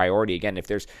a good priority. Again, if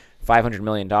there's $500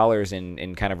 million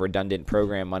in kind of redundant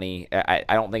program money, I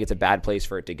don't think it's a bad place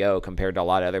for it to go compared to a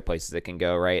lot of other places it can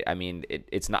go, right? I mean,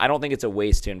 it's not. I don't think it's a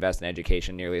waste to invest in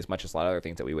education nearly as much as a lot of other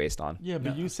things that we waste on. Yeah,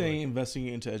 but you saying investing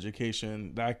into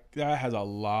education, that has a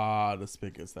lot of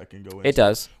spigots that can go into it.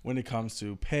 Does. When it comes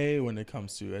to pay, when it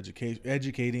comes to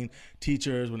educating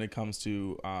teachers, when it comes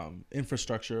to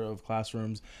infrastructure of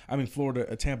classrooms. I mean,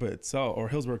 Tampa itself, or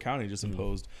Hillsborough County just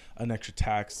imposed an extra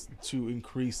tax to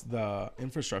increase the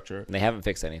infrastructure. They haven't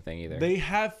fixed anything either. They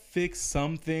have fixed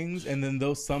some things, and then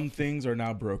those some things are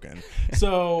now broken.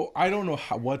 So I don't know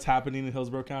what's happening in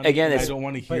Hillsborough County. Again, I don't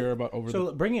want to hear about over.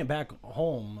 So bringing it back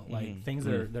home, like things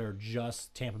that are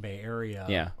just Tampa Bay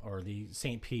area, or the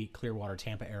St. Pete, Clearwater,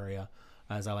 Tampa area,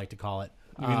 as I like to call it.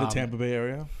 You mean the Tampa Bay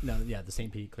area? No, yeah, the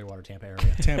St. Pete, Clearwater, Tampa area.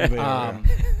 Tampa Bay area.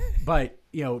 But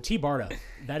T. Barta,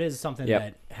 that is something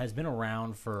that has been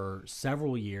around for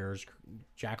several years.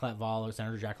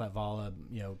 Senator Jack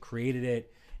Latvala, created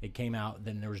it. It came out,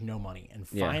 then there was no money, and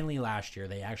finally last year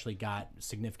they actually got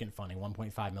significant funding,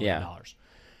 $1.5 million,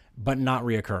 but not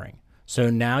reoccurring. So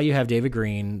now you have David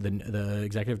Green, the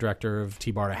executive director of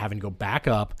T. Barta, having to go back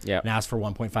up and ask for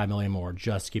 $1.5 million more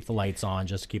just to keep the lights on,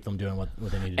 just to keep them doing what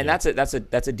they need to do. And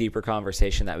that's a deeper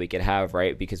conversation that we could have,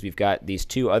 right? Because we've got these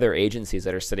two other agencies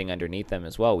that are sitting underneath them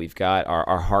as well. We've got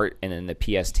our HART and then the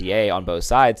PSTA on both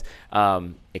sides,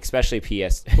 especially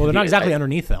PS. Well, they're not exactly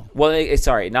underneath them. Well,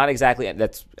 sorry, not exactly.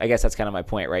 I guess that's kind of my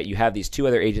point, right? You have these two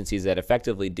other agencies that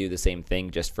effectively do the same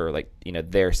thing, just for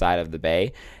their side of the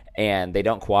bay. And they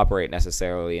don't cooperate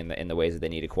necessarily in the ways that they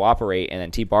need to cooperate. And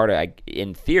then T. Barta,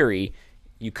 in theory,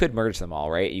 you could merge them all,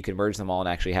 right? You could merge them all and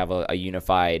actually have a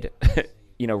unified,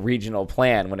 regional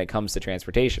plan when it comes to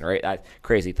transportation, right? That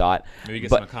crazy thought. Maybe get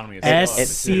some economy of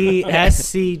SCT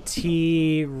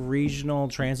Regional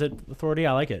Transit Authority.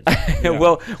 I like it.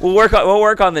 We'll work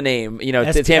on the name.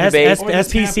 Tampa Bay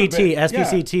SPCT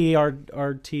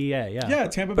RTA. Yeah,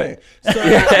 Tampa Bay.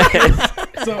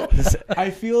 So I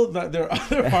feel that there are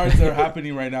other parts that are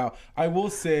happening right now. I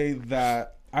will say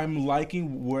that I'm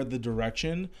liking where the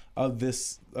direction of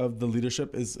the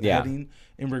leadership is heading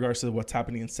in regards to what's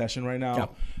happening in session right now.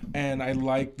 Yep. And I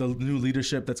like the new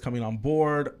leadership that's coming on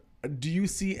board. Do you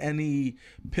see any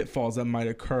pitfalls that might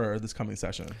occur this coming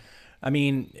session? I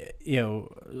mean,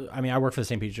 I work for the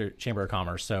St. Pete Chamber of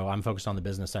Commerce, so I'm focused on the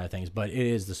business side of things, but it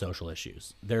is the social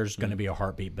issues. There's going to be a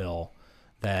heartbeat bill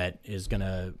that is going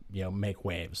to make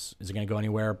waves. Is it going to go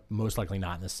anywhere? Most likely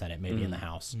not in the Senate, maybe in the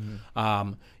House.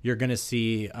 You're going to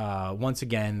see, once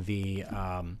again, the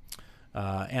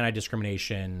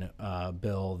anti-discrimination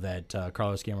bill that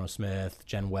Carlos Guillermo Smith,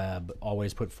 Jen Webb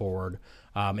always put forward.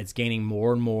 It's gaining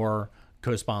more and more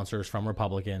co-sponsors from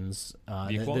Republicans.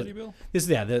 The equality bill? This is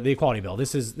the equality bill.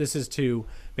 This is to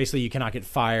basically you cannot get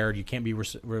fired. You can't be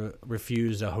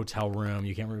refused a hotel room.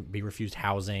 You can't be refused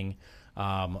housing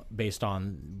based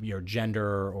on your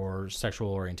gender or sexual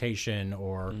orientation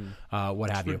or what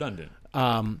have you. Redundant.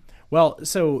 Well,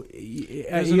 so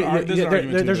there's an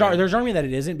argument that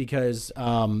it isn't because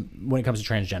when it comes to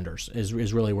transgenders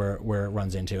is really where it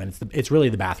runs into, and it's really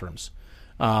the bathrooms.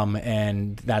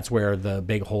 And that's where the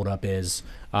big holdup is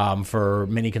for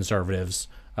many conservatives,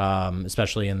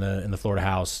 especially in the Florida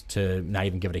House, to not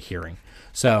even give it a hearing.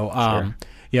 So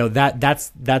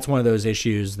that's one of those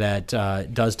issues that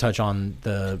does touch on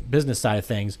the business side of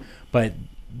things, but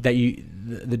that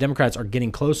the Democrats are getting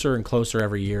closer and closer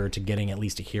every year to getting at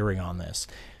least a hearing on this.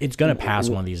 It's going to pass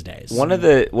one of these days. One of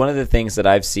the things that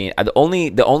I've seen, the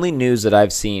only news that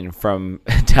I've seen from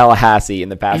Tallahassee in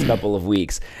the past couple of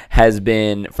weeks has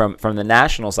been from the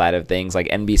national side of things, like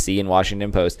NBC and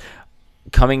Washington Post,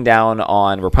 coming down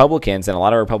on Republicans, and a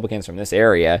lot of Republicans from this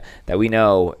area that we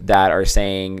know that are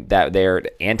saying that they're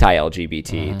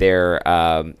anti-LGBT. They're,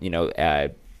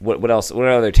 what else? What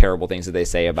other terrible things did they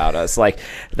say about us? Like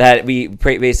that we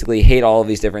basically hate all of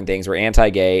these different things. We're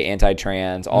anti-gay,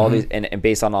 anti-trans, all of these, and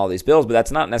based on all these bills. But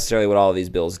that's not necessarily what all of these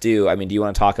bills do. I mean, do you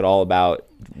want to talk at all about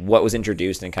what was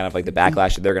introduced and kind of like the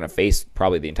backlash that they're going to face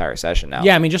probably the entire session now?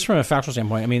 Yeah, I mean, just from a factual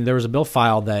standpoint, I mean, there was a bill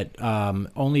filed that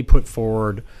only put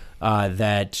forward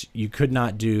that you could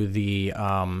not do the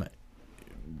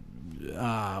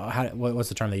what's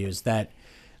the term they use? That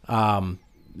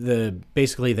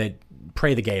basically that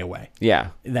pray the gay away. Yeah,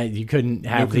 that you couldn't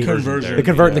have the conversion. The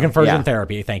conversion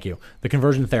therapy. Thank you. The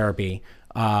conversion therapy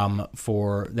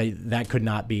for that could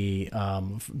not be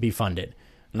funded.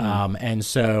 And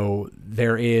so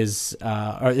there is,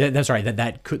 that's right.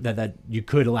 That you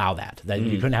could allow that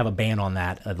you couldn't have a ban on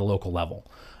that at the local level.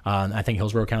 I think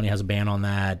Hillsborough County has a ban on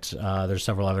that. There's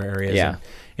several other areas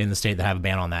in the state that have a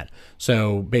ban on that.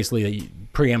 So basically,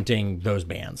 preempting those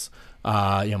bans,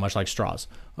 much like straws.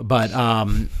 But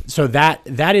so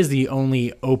that is the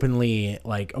only openly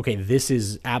like, okay, this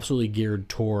is absolutely geared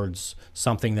towards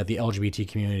something that the LGBT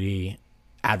community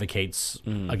advocates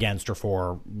against or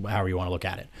for, however you want to look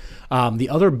at it. The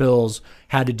other bills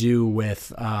had to do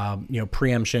with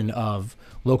preemption of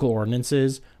local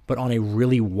ordinances, but on a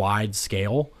really wide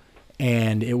scale.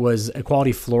 And it was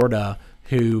Equality Florida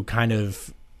who kind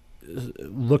of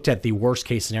looked at the worst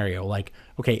case scenario. Like,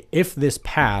 okay, if this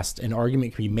passed, an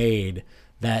argument could be made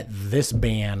that this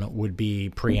ban would be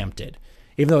preempted,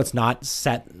 even though it's not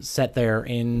set there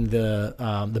in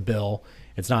the bill.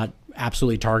 It's not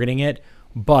absolutely targeting it.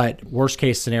 But worst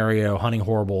case scenario, hunting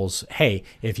horribles. Hey,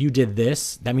 if you did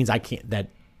this, that means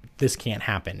this can't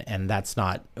happen, and that's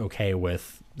not okay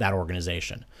with that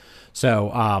organization.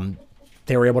 So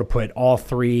they were able to put all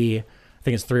three, I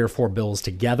think it's 3 or 4 bills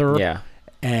together,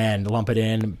 and lump it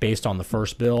in based on the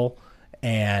first bill,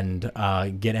 and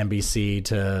get NBC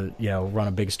to run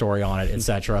a big story on it,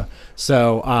 etc.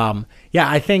 So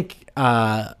I think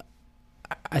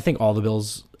all the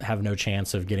bills have no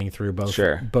chance of getting through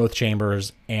both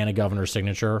chambers and a governor's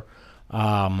signature.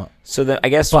 So then I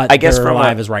guess they're from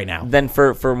alive as right now. Then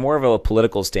for more of a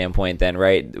political standpoint, then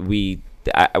right,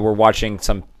 we're watching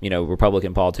some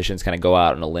Republican politicians kind of go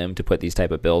out on a limb to put these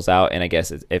type of bills out, and I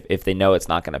guess if they know it's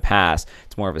not going to pass,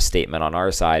 it's more of a statement on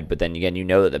our side. But then again,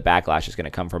 that the backlash is going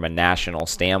to come from a national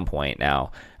standpoint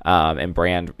now, and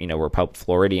brand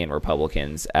Floridian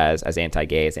Republicans as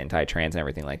anti-gay, as anti-trans, and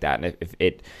everything like that. And if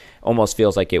it almost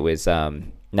feels like it was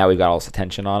now we've got all this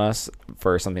attention on us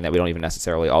for something that we don't even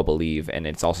necessarily all believe, and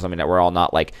it's also something that we're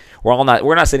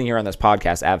not sitting here on this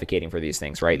podcast advocating for these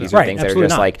things, right? These are things that are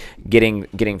just like getting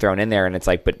thrown in there, and it's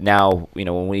like, but now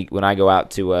when I go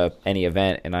out to any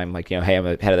event and I'm like, hey, I'm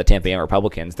the head of the Tampa Young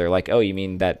Republicans, they're like, oh, you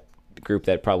mean that group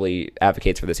that probably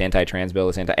advocates for this anti-trans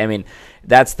bill,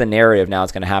 that's the narrative now.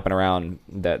 It's going to happen around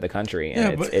the country,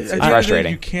 and it's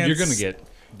frustrating. You're going to get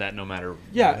that no matter.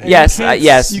 Yeah.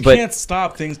 Yes. You can't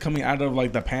stop things coming out of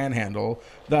like the panhandle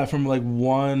that from like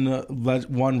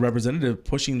one representative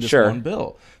pushing this one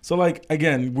bill. So like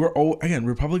again,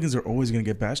 Republicans are always going to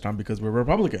get bashed on because we're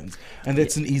Republicans, and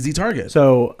it's an easy target.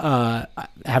 So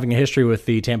having a history with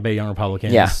the Tampa Bay Young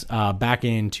Republicans, back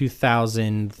in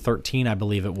 2013, I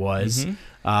believe it was,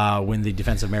 when the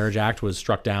Defense of Marriage Act was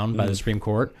struck down by the Supreme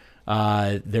Court.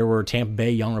 There were Tampa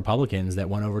Bay Young Republicans that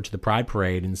went over to the Pride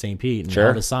Parade in St. Pete and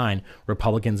held a sign,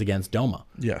 Republicans against DOMA.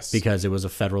 Yes. Because it was a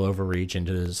federal overreach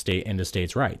into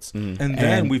states' rights. And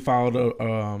then we filed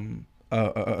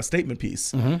a statement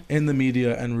piece in the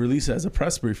media and released it as a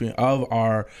press briefing of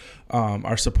our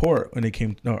support when it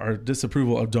came our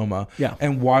disapproval of DOMA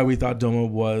and why we thought DOMA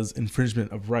was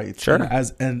infringement of rights.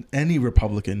 And any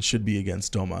Republican should be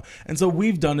against DOMA. And so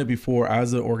we've done it before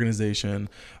as an organization.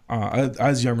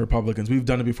 As Young Republicans, we've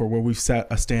done it before where we've set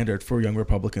a standard for Young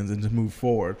Republicans and to move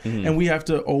forward. And we have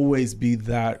to always be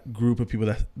that group of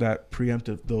people that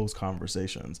preempted those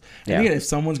conversations. And again, if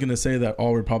someone's going to say that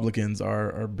all Republicans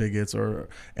are bigots or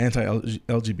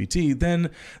anti-LGBT, then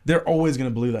they're always going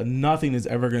to believe that. Nothing is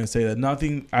ever going to say that.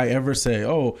 Nothing I ever say,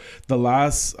 the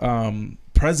last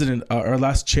president or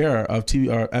last chair of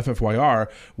FFYR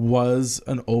was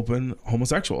an open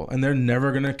homosexual, and they're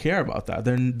never going to care about that.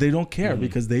 They don't care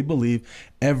because they believe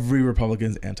every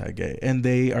Republican is anti-gay, and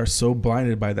they are so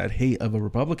blinded by that hate of a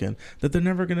Republican that they're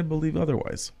never going to believe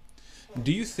otherwise.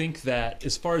 Do you think that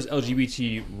as far as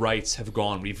LGBT rights have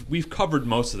gone, we've covered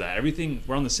most of that, everything,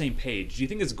 we're on the same page? Do you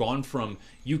think it's gone from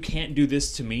you can't do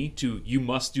this to me to you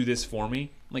must do this for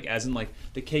me? Like as in like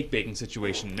the cake baking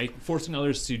situation, forcing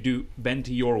others to bend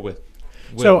to your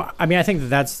So, I mean, I think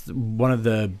that's one of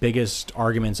the biggest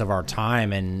arguments of our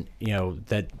time, and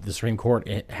that the Supreme Court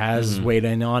has weighed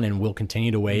in on and will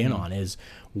continue to weigh in on is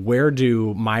where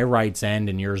do my rights end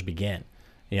and yours begin?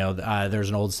 There's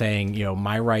an old saying,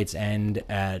 my rights end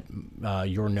at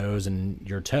your nose and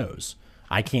your toes.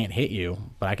 I can't hit you,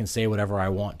 but I can say whatever I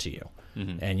want to you,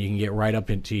 and you can get right up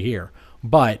into here.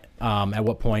 But at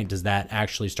what point does that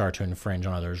actually start to infringe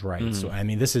on others' rights? So, I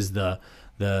mean, this is the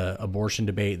abortion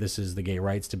debate. This is the gay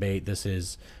rights debate. This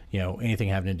is anything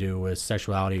having to do with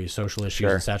sexuality, social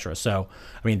issues, etc. So,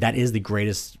 I mean, that is the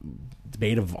greatest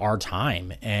debate of our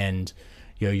time, and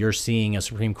you're seeing a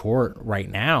Supreme Court right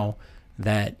now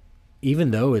that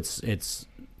even though it's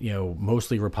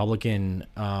mostly Republican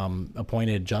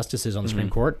appointed justices on the Supreme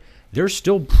Court, they're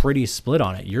still pretty split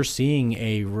on it. You're seeing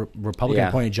a Republican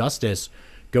appointed justice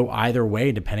go either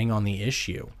way depending on the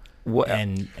issue.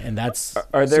 And that's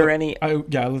are there any? You're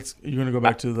gonna go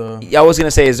back to the. I was gonna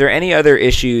say, is there any other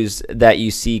issues that you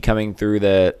see coming through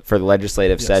for the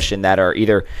legislative session that are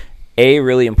either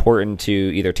really important to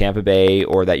either Tampa Bay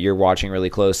or that you're watching really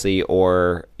closely,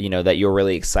 or that you're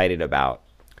really excited about?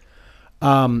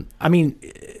 I mean,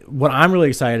 what I'm really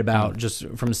excited about, just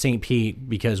from St. Pete,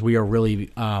 because we are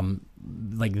really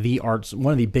like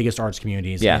one of the biggest arts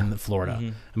communities in Florida.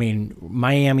 I mean,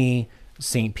 Miami,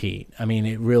 St. Pete. I mean,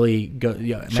 it really goes. We've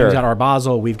got Art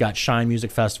Basel, we've got Shine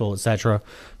Music Festival, etc.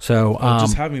 So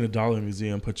just having the Dolly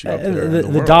Museum put you up there.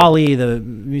 The Dolly, the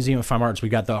Museum of Fine Arts. We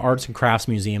got the Arts and Crafts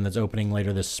Museum that's opening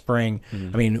later this spring.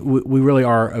 I mean, we really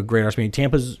are a great arts community.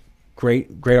 Tampa's great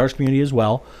arts community as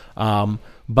well.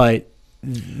 But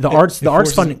the arts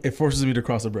fund. It forces me to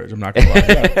cross a bridge. I'm not gonna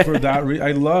lie. For that reason,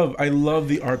 I love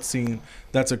the art scene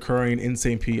that's occurring in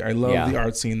St. Pete. I love the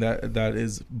art scene that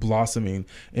is blossoming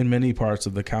in many parts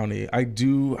of the county. I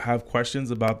do have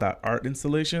questions about that art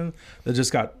installation that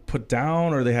just got put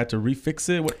down, or they had to refix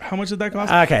it. How much did that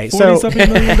cost? Okay,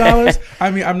 $40-something million.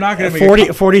 I mean, I'm not gonna make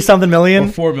 40-something million.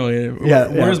 Or $4 million. Yeah,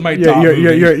 where's my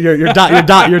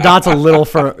dot? Your dot's a little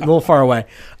far away.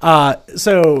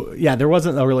 So yeah, there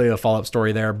wasn't really a follow-up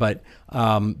story there, but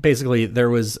basically there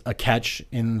was a catch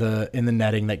in the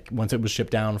netting that once it was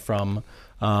shipped down from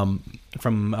Janet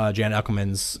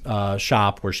Eckelman's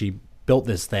shop where she built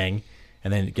this thing,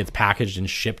 and then it gets packaged and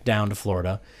shipped down to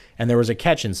Florida. And there was a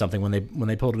catch in something when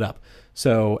they pulled it up.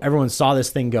 So everyone saw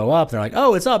this thing go up. They're like,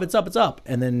 "Oh, it's up!"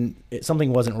 And then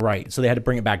something wasn't right, so they had to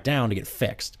bring it back down to get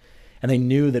fixed. And they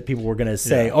knew that people were going to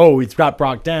say, "Oh, it's got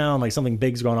brought down, like something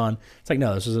big's going on." It's like,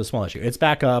 no, this is a small issue. It's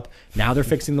back up now. They're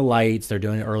fixing the lights. They're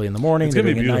doing it early in the morning. It's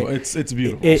gonna be beautiful. It's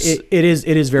beautiful. It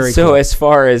is very. So cool. as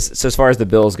far as the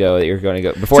bills go, that you're going to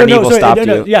go before Neville stopped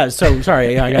you. Yeah. So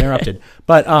sorry, I got interrupted.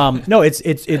 But no,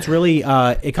 it's really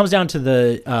it comes down to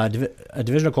the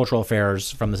Division of Cultural Affairs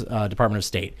from the Department of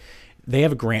State. They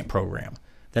have a grant program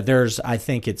that there's, I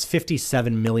think it's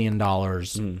 $57 million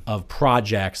of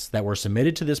projects that were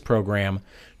submitted to this program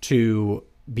to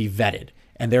be vetted,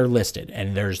 and they're listed.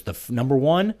 And there's the number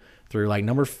 1 through like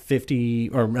number 50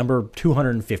 or number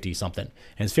 250 something,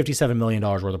 and it's $57 million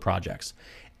worth of projects.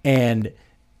 And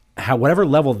whatever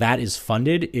level that is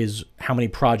funded is how many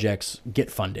projects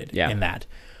get funded in that.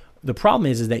 The problem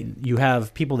is that you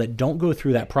have people that don't go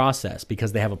through that process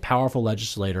because they have a powerful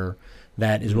legislator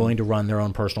that is willing to run their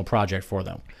own personal project for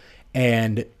them.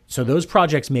 And so those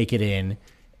projects make it in,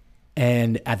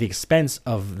 and at the expense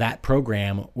of that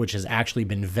program, which has actually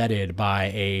been vetted by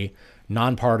a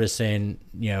nonpartisan,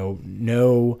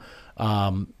 no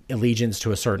allegiance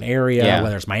to a certain area,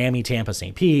 whether it's Miami, Tampa,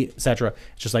 St. Pete, etc.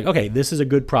 It's just like, okay, this is a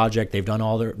good project. They've done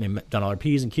all their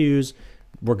P's and Q's.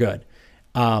 We're good.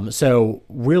 So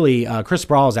really, Chris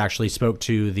Sprouls actually spoke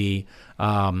to the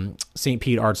St.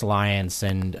 Pete Arts Alliance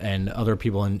and other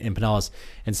people in Pinellas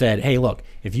and said, hey, look,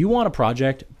 if you want a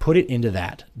project, put it into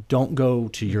that. Don't go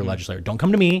to your legislator. Don't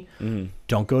come to me.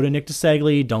 Don't go to Nick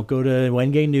DeSegli. Don't go to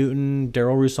Wengay Newton,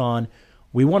 Daryl Rousson.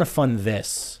 We want to fund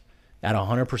this at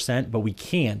 100%, but we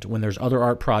can't when there's other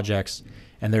art projects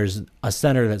and there's a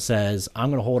senator that says, I'm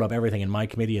going to hold up everything in my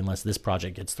committee unless this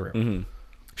project gets through.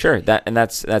 Sure, that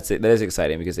is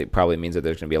exciting because it probably means that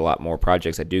there's going to be a lot more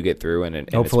projects that do get through, and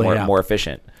it's more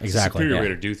efficient. Exactly, superior way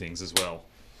to do things as well.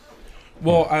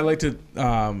 Well, I like to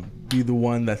be the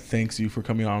one that thanks you for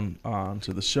coming on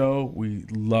to the show. We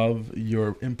love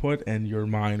your input and your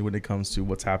mind when it comes to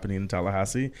what's happening in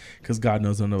Tallahassee, because God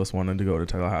knows none of us wanted to go to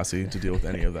Tallahassee to deal with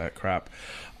any of that crap.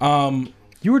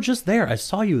 You were just there. I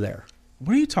saw you there.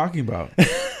 What are you talking about?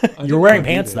 You were wearing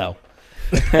pants, though.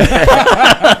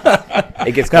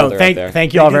 It gets colder out there.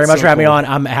 Thank you all very much for having me on.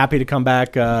 I'm happy to come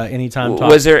back anytime.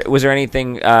 Was there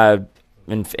anything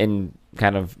in kind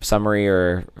kind of summary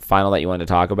or final that you wanted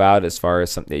to talk about as far as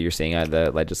something that you're seeing at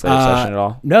the legislative session at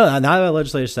all? No, not at the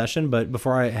legislative session. But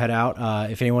before I head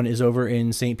out, if anyone is over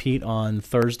in St. Pete on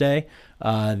Thursday,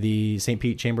 the St.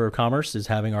 Pete Chamber of Commerce is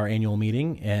having our annual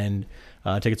meeting, and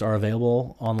tickets are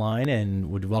available online, and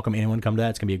would welcome anyone to come to that.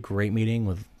 It's going to be a great meeting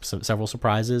with several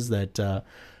surprises that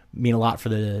mean a lot for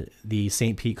the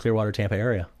St. Pete, Clearwater, Tampa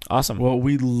area. Awesome. Well,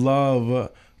 we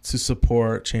love to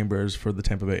support chambers for the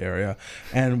Tampa Bay area.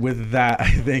 And with that, I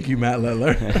thank you, Matt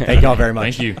Littler. Thank y'all very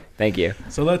much. Thank you. Thank you.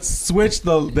 So let's switch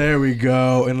there we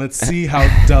go. And let's see how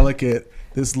delicate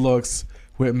this looks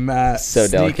with Matt So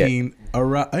delicate. sneaking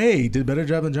around. Hey, he did a better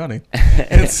job than Johnny.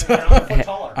 And so,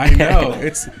 I know.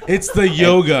 It's the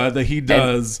yoga that he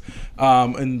does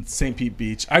in St. Pete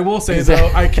Beach. I will say,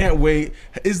 though, I can't wait.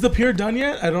 Is the pier done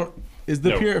yet? Is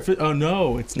the pier? Oh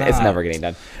no, it's not. It's never getting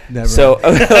done. Never. So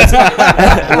we're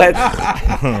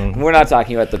not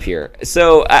talking about the pier.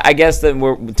 So I guess then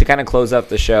to kind of close up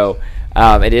the show.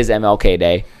 It is MLK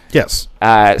Day. Yes.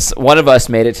 So one of us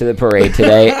made it to the parade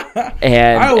today,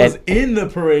 and I was in the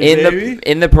parade, baby.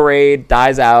 In the parade,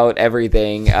 dies out,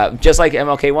 everything, just like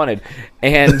MLK wanted,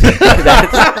 and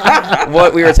that's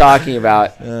what we were talking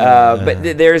about. But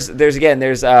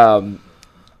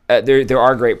there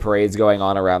are great parades going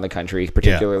on around the country,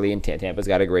 particularly in Tampa's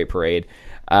got a great parade,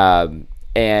 and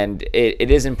it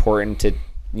is important to,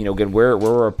 again, we're a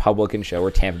Republican show,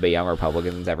 we're Tampa Bay Young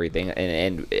Republicans, everything,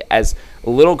 and as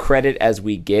little credit as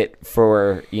we get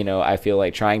for, I feel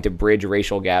like trying to bridge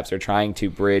racial gaps or trying to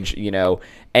bridge,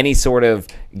 any sort of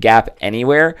gap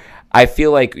anywhere, I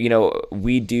feel like,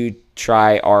 we do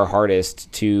try our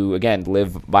hardest to, again,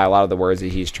 live by a lot of the words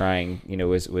that he's trying,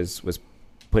 was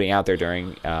putting out there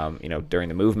during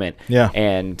the movement. Yeah.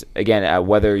 And again,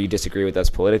 whether you disagree with us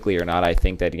politically or not, I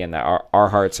think that, again, that our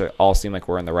hearts all seem like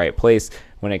we're in the right place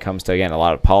when it comes to, again, a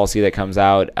lot of policy that comes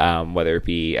out, whether it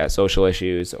be social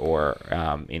issues or,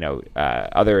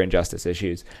 other injustice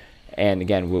issues. And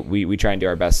again, we try and do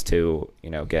our best to,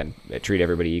 again, treat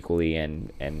everybody equally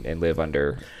and live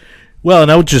under. Well,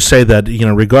 and I would just say that,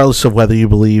 regardless of whether you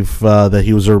believe that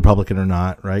he was a Republican or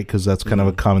not, right, because that's kind of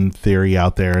a common theory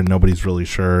out there, and nobody's really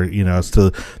sure, as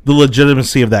to the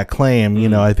legitimacy of that claim.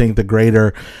 I think the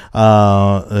greater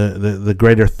the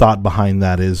greater thought behind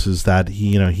that is that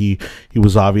he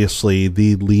was obviously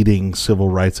the leading civil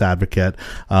rights advocate.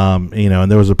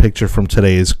 And there was a picture from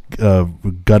today's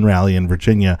gun rally in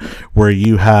Virginia where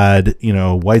you had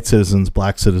white citizens,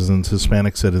 black citizens,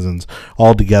 Hispanic citizens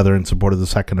all together in support of the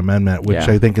Second Amendment, which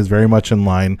I think is very much in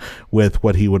line with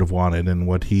what he would have wanted and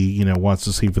what he wants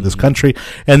to see for this country.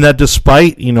 And that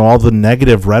despite all the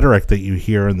negative rhetoric that you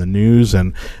hear in the news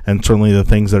and certainly the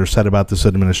things that are said about this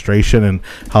administration and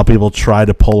how people try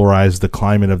to polarize the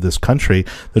climate of this country,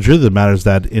 the truth of the matter is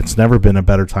that it's never been a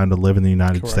better time to live in the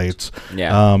United States.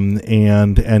 Yeah.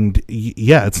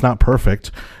 It's not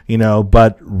perfect,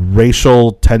 but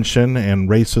racial tension and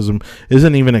racism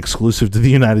isn't even exclusive to the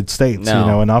United States.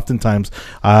 No. And oftentimes,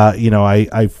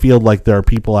 I feel like there are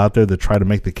people out there that try to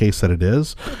make the case that it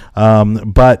is.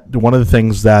 But one of the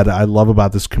things that I love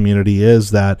about this community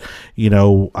is that,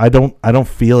 I don't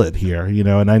feel it here,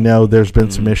 and I know there's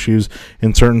been some issues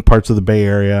in certain parts of the Bay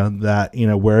Area that,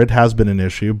 where it has been an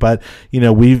issue, but,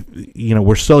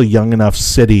 we're still a young enough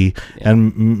city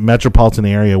and metropolitan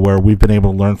area where we've been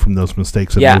able to learn from those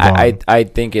mistakes. And move on. I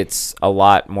think it's a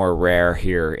lot more rare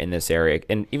here in this area,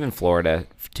 and even Florida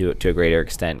to a greater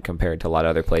extent compared to a lot of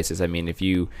other places. I mean, if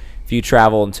you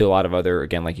travel into a lot of other,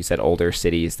 again, like you said, older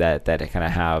cities that kind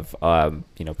of have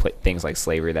things like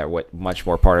slavery that are much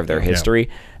more part of their history.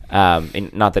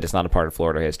 And not that it's not a part of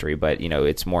Florida history, but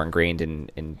it's more ingrained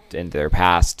in their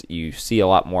past. You see a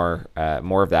lot more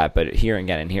of that. But here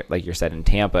again, like you said, in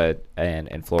Tampa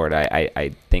and Florida,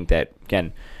 I think that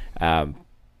again,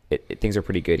 things are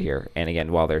pretty good here. And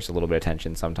again, while there's a little bit of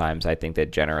tension sometimes, I think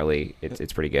that generally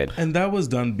it's pretty good. And that was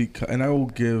done because, and I will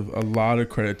give a lot of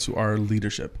credit to our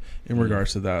leadership in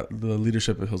regards to that. The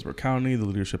leadership of Hillsborough County, the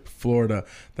leadership of Florida,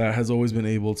 that has always been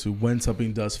able to, when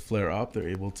something does flare up, they're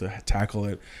able to tackle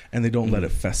it and they don't let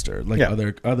it fester like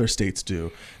other states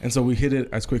do. And so we hit it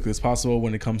as quickly as possible.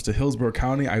 When it comes to Hillsborough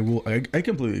County, I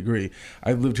completely agree.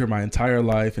 I've lived here my entire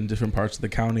life in different parts of the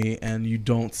county, and you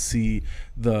don't see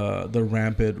the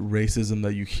rampant racism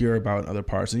that you hear about in other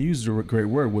parts. And you used a great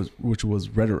word, which was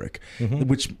rhetoric,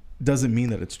 which doesn't mean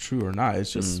that it's true or not.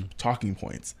 It's just talking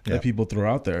points Yeah. that people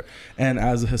throw out there. And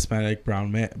as a Hispanic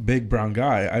brown man, big brown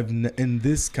guy, in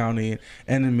this county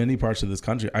and in many parts of this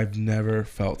country, I've never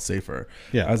felt safer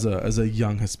as a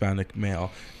young Hispanic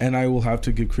male. And I will have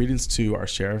to give credence to our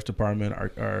sheriff's department.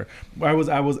 I was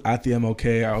at the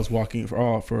MLK. I was walking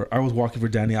for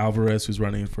Danny Alvarez, who's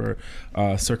running for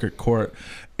circuit court.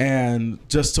 And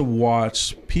just to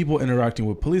watch people interacting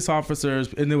with police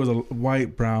officers, and there was a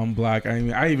white, brown, black. I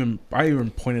mean, I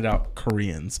even pointed out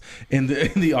Koreans in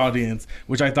the audience,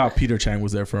 which I thought Peter Chang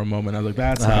was there for a moment. I was like,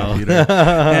 that's not Peter.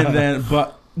 And then,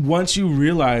 but once you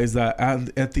realize that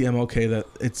at the MLK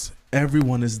that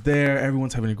everyone is there,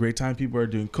 everyone's having a great time. People are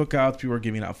doing cookouts, people are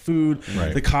giving out food.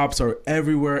 Right. The cops are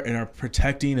everywhere and are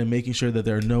protecting and making sure that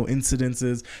there are no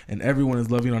incidences, and everyone is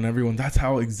loving on everyone. That's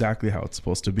exactly how it's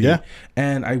supposed to be. Yeah.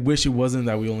 And I wish it wasn't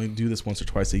that we only do this once or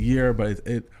twice a year, but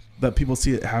that people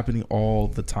see it happening all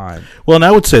the time. Well, and I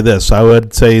would say this. I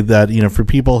would say that, for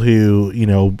people who,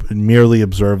 merely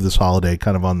observe this holiday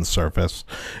kind of on the surface,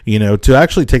 to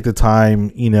actually take the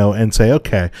time, and say,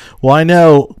 okay, well, I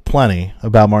know plenty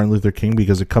about Martin Luther King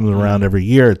because it comes around every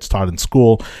year. It's taught in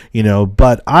school,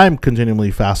 but I'm continually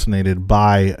fascinated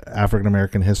by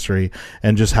African-American history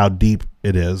and just how deep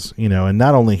it is, and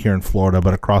not only here in Florida,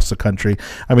 but across the country.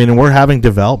 I mean, and we're having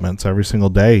developments every single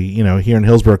day, here in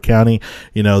Hillsborough County.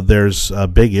 There's a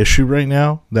big issue right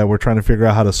now that we're trying to figure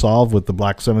out how to solve with the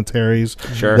black cemeteries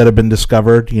that have been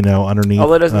discovered, underneath.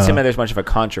 Although it doesn't seem like there's much of a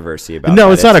controversy about No,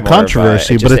 that. it's not a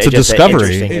controversy, but it's a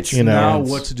discovery. It's now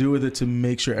what to do with it to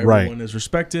make sure everyone is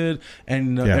respected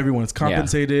and everyone is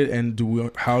compensated, and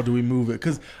how do we move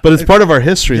it? But it's part of our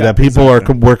history that people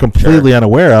were completely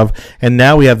unaware of, and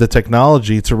now we have the technology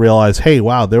to realize, hey,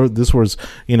 wow, there was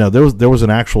an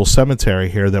actual cemetery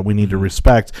here that we need to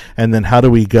respect, and then how do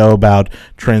we go about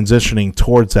transitioning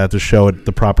towards that to show it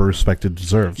the proper respect it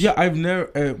deserves? Yeah, I've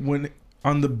never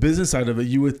on the business side of it,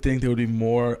 you would think there would be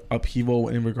more upheaval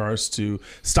in regards to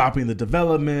stopping the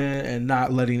development and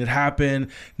not letting it happen.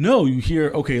 No, you hear,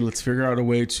 okay, let's figure out a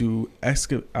way to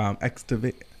excavate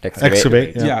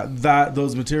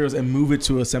those materials and move it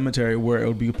to a cemetery where it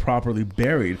would be properly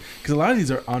buried, because a lot of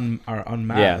these are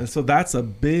unmapped, and so that's a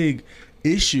big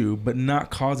issue, but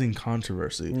not causing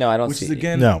controversy. No, I don't which see is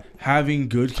again having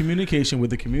good communication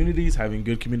with the communities, having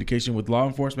good communication with law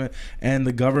enforcement and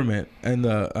the government, and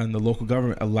the local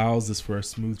government allows this for a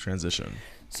smooth transition.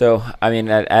 So, I mean,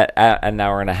 at an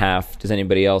hour and a half, does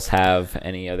anybody else have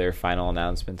any other final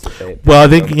announcements? Well, I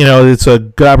think, it's a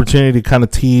good opportunity to kind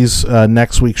of tease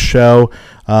next week's show.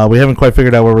 We haven't quite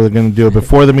figured out whether we're going to do it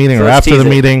before the meeting or after the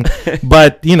meeting.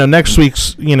 But, next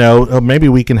week's, maybe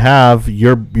we can have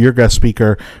your guest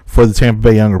speaker for the Tampa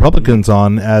Bay Young Republicans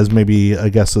on as maybe a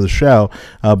guest of the show.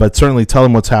 But certainly tell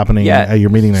them what's happening at your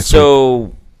meeting next week.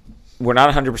 So we're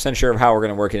not 100% sure of how we're going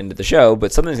to work it into the show,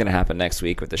 but something's going to happen next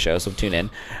week with the show, so tune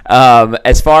in.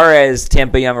 As far as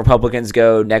Tampa Young Republicans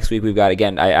go, next week we've got,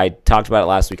 again, I talked about it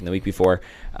last week and the week before.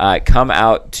 Come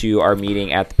out to our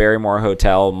meeting at the Barrymore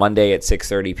Hotel Monday at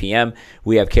 6:30 p.m.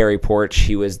 We have Kerry Porch.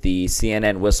 He was the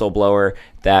CNN whistleblower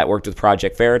that worked with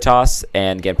Project Veritas.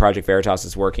 And again, Project Veritas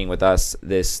is working with us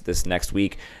this next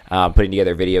week, putting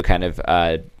together a video kind of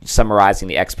summarizing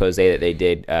the expose that they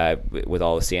did with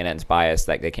all of CNN's bias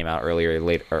that they came out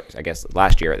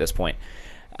last year at this point.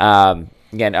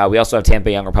 Again, we also have Tampa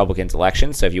Young Republicans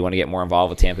elections, so if you want to get more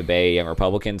involved with Tampa Bay Young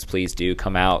Republicans, please do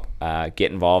come out,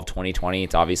 get involved. 2020,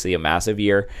 it's obviously a massive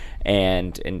year,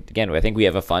 and again, I think we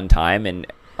have a fun time, and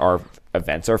our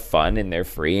events are fun, and they're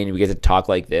free, and we get to talk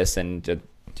like this, and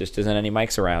just isn't any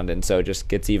mics around, and so it just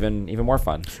gets even more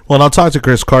fun. Well, and I'll talk to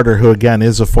Chris Carter, who again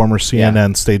is a former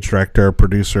CNN stage director,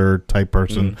 producer type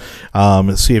person,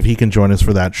 see if he can join us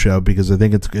for that show, because I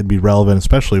think it'd be relevant,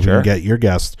 especially if we can get your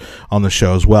guest on the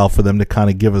show as well, for them to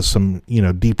kind of give us some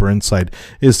deeper insight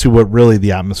as to what really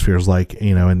the atmosphere is like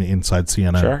inside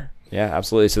CNN. Sure, yeah,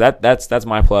 absolutely. So that's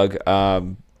my plug.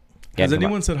 Has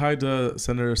anyone said hi to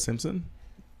Senator Simpson?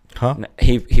 Huh?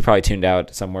 He probably tuned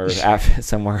out somewhere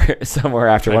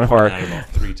after one of our about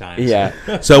 3 times.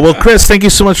 Yeah. So, well, Chris, thank you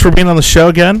so much for being on the show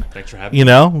again. Thanks for having me.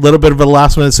 A little bit of a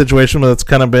last minute situation, but that's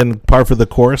kind of been par for the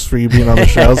course for you being on the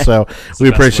show. So we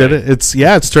appreciate it.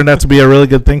 It's turned out to be a really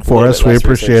good thing for us. We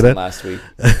appreciate it. Last week.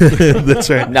 That's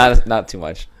right. Not too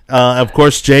much. Of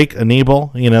course, Jake,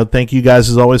 Anibal, thank you guys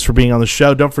as always for being on the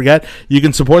show. Don't forget, you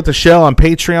can support the show on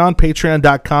Patreon,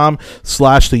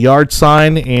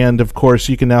 patreon.com/theyardsign. And of course,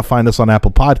 you can now find us on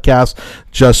Apple Podcasts.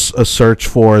 Just a search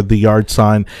for The Yard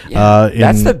Sign.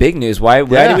 That's the big news. Why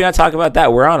did we not talk about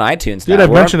that? We're on iTunes now. Dude,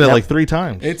 I've mentioned it like 3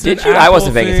 times. Did you? I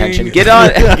wasn't paying attention. Get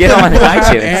on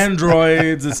iTunes.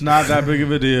 Androids, it's not that big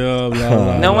of a deal. Blah,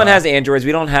 blah, no blah. one has Androids.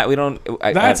 We don't.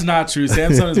 That's not true.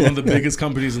 Samsung is one of the biggest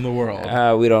companies in the world.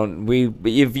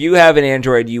 If you have an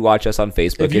Android, you watch us on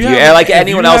Facebook. If you have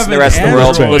anyone else in the rest of the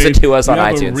world, listen to us on you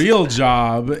have iTunes. A real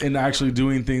job in actually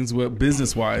doing things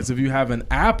business wise. If you have an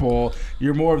Apple,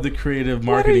 you're more of the creative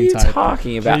marketing type. What are you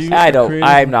talking about?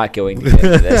 I'm not going to get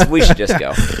into this. We should just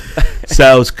go.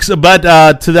 But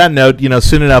to that note,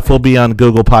 soon enough we'll be on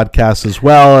Google Podcasts as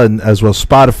well, and as well as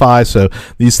Spotify. So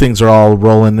these things are all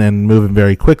rolling and moving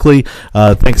very quickly.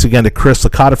 Thanks again to Chris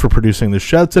Licata for producing the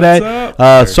show today.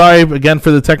 Sorry again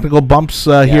for the technical bumps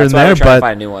here and there, but to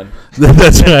find a new one.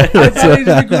 That's right. I thought he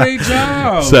did a great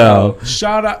job. So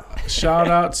shout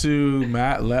out to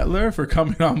Matt Lettler for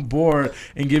coming on board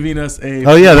and giving us a.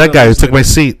 Oh yeah, that guy who took my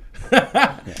seat.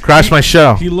 Crashed my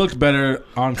show. He looked better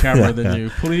on camera than you.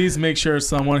 Please make sure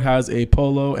someone has a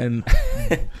polo and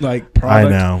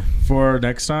product for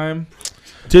next time.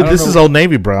 Dude, this is Old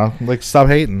Navy, bro. Stop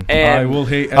hating. I will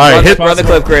hate. All right, run the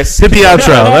clip, Chris. Hit the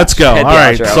outro. Let's go. All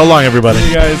right, so long, everybody. See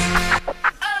you guys.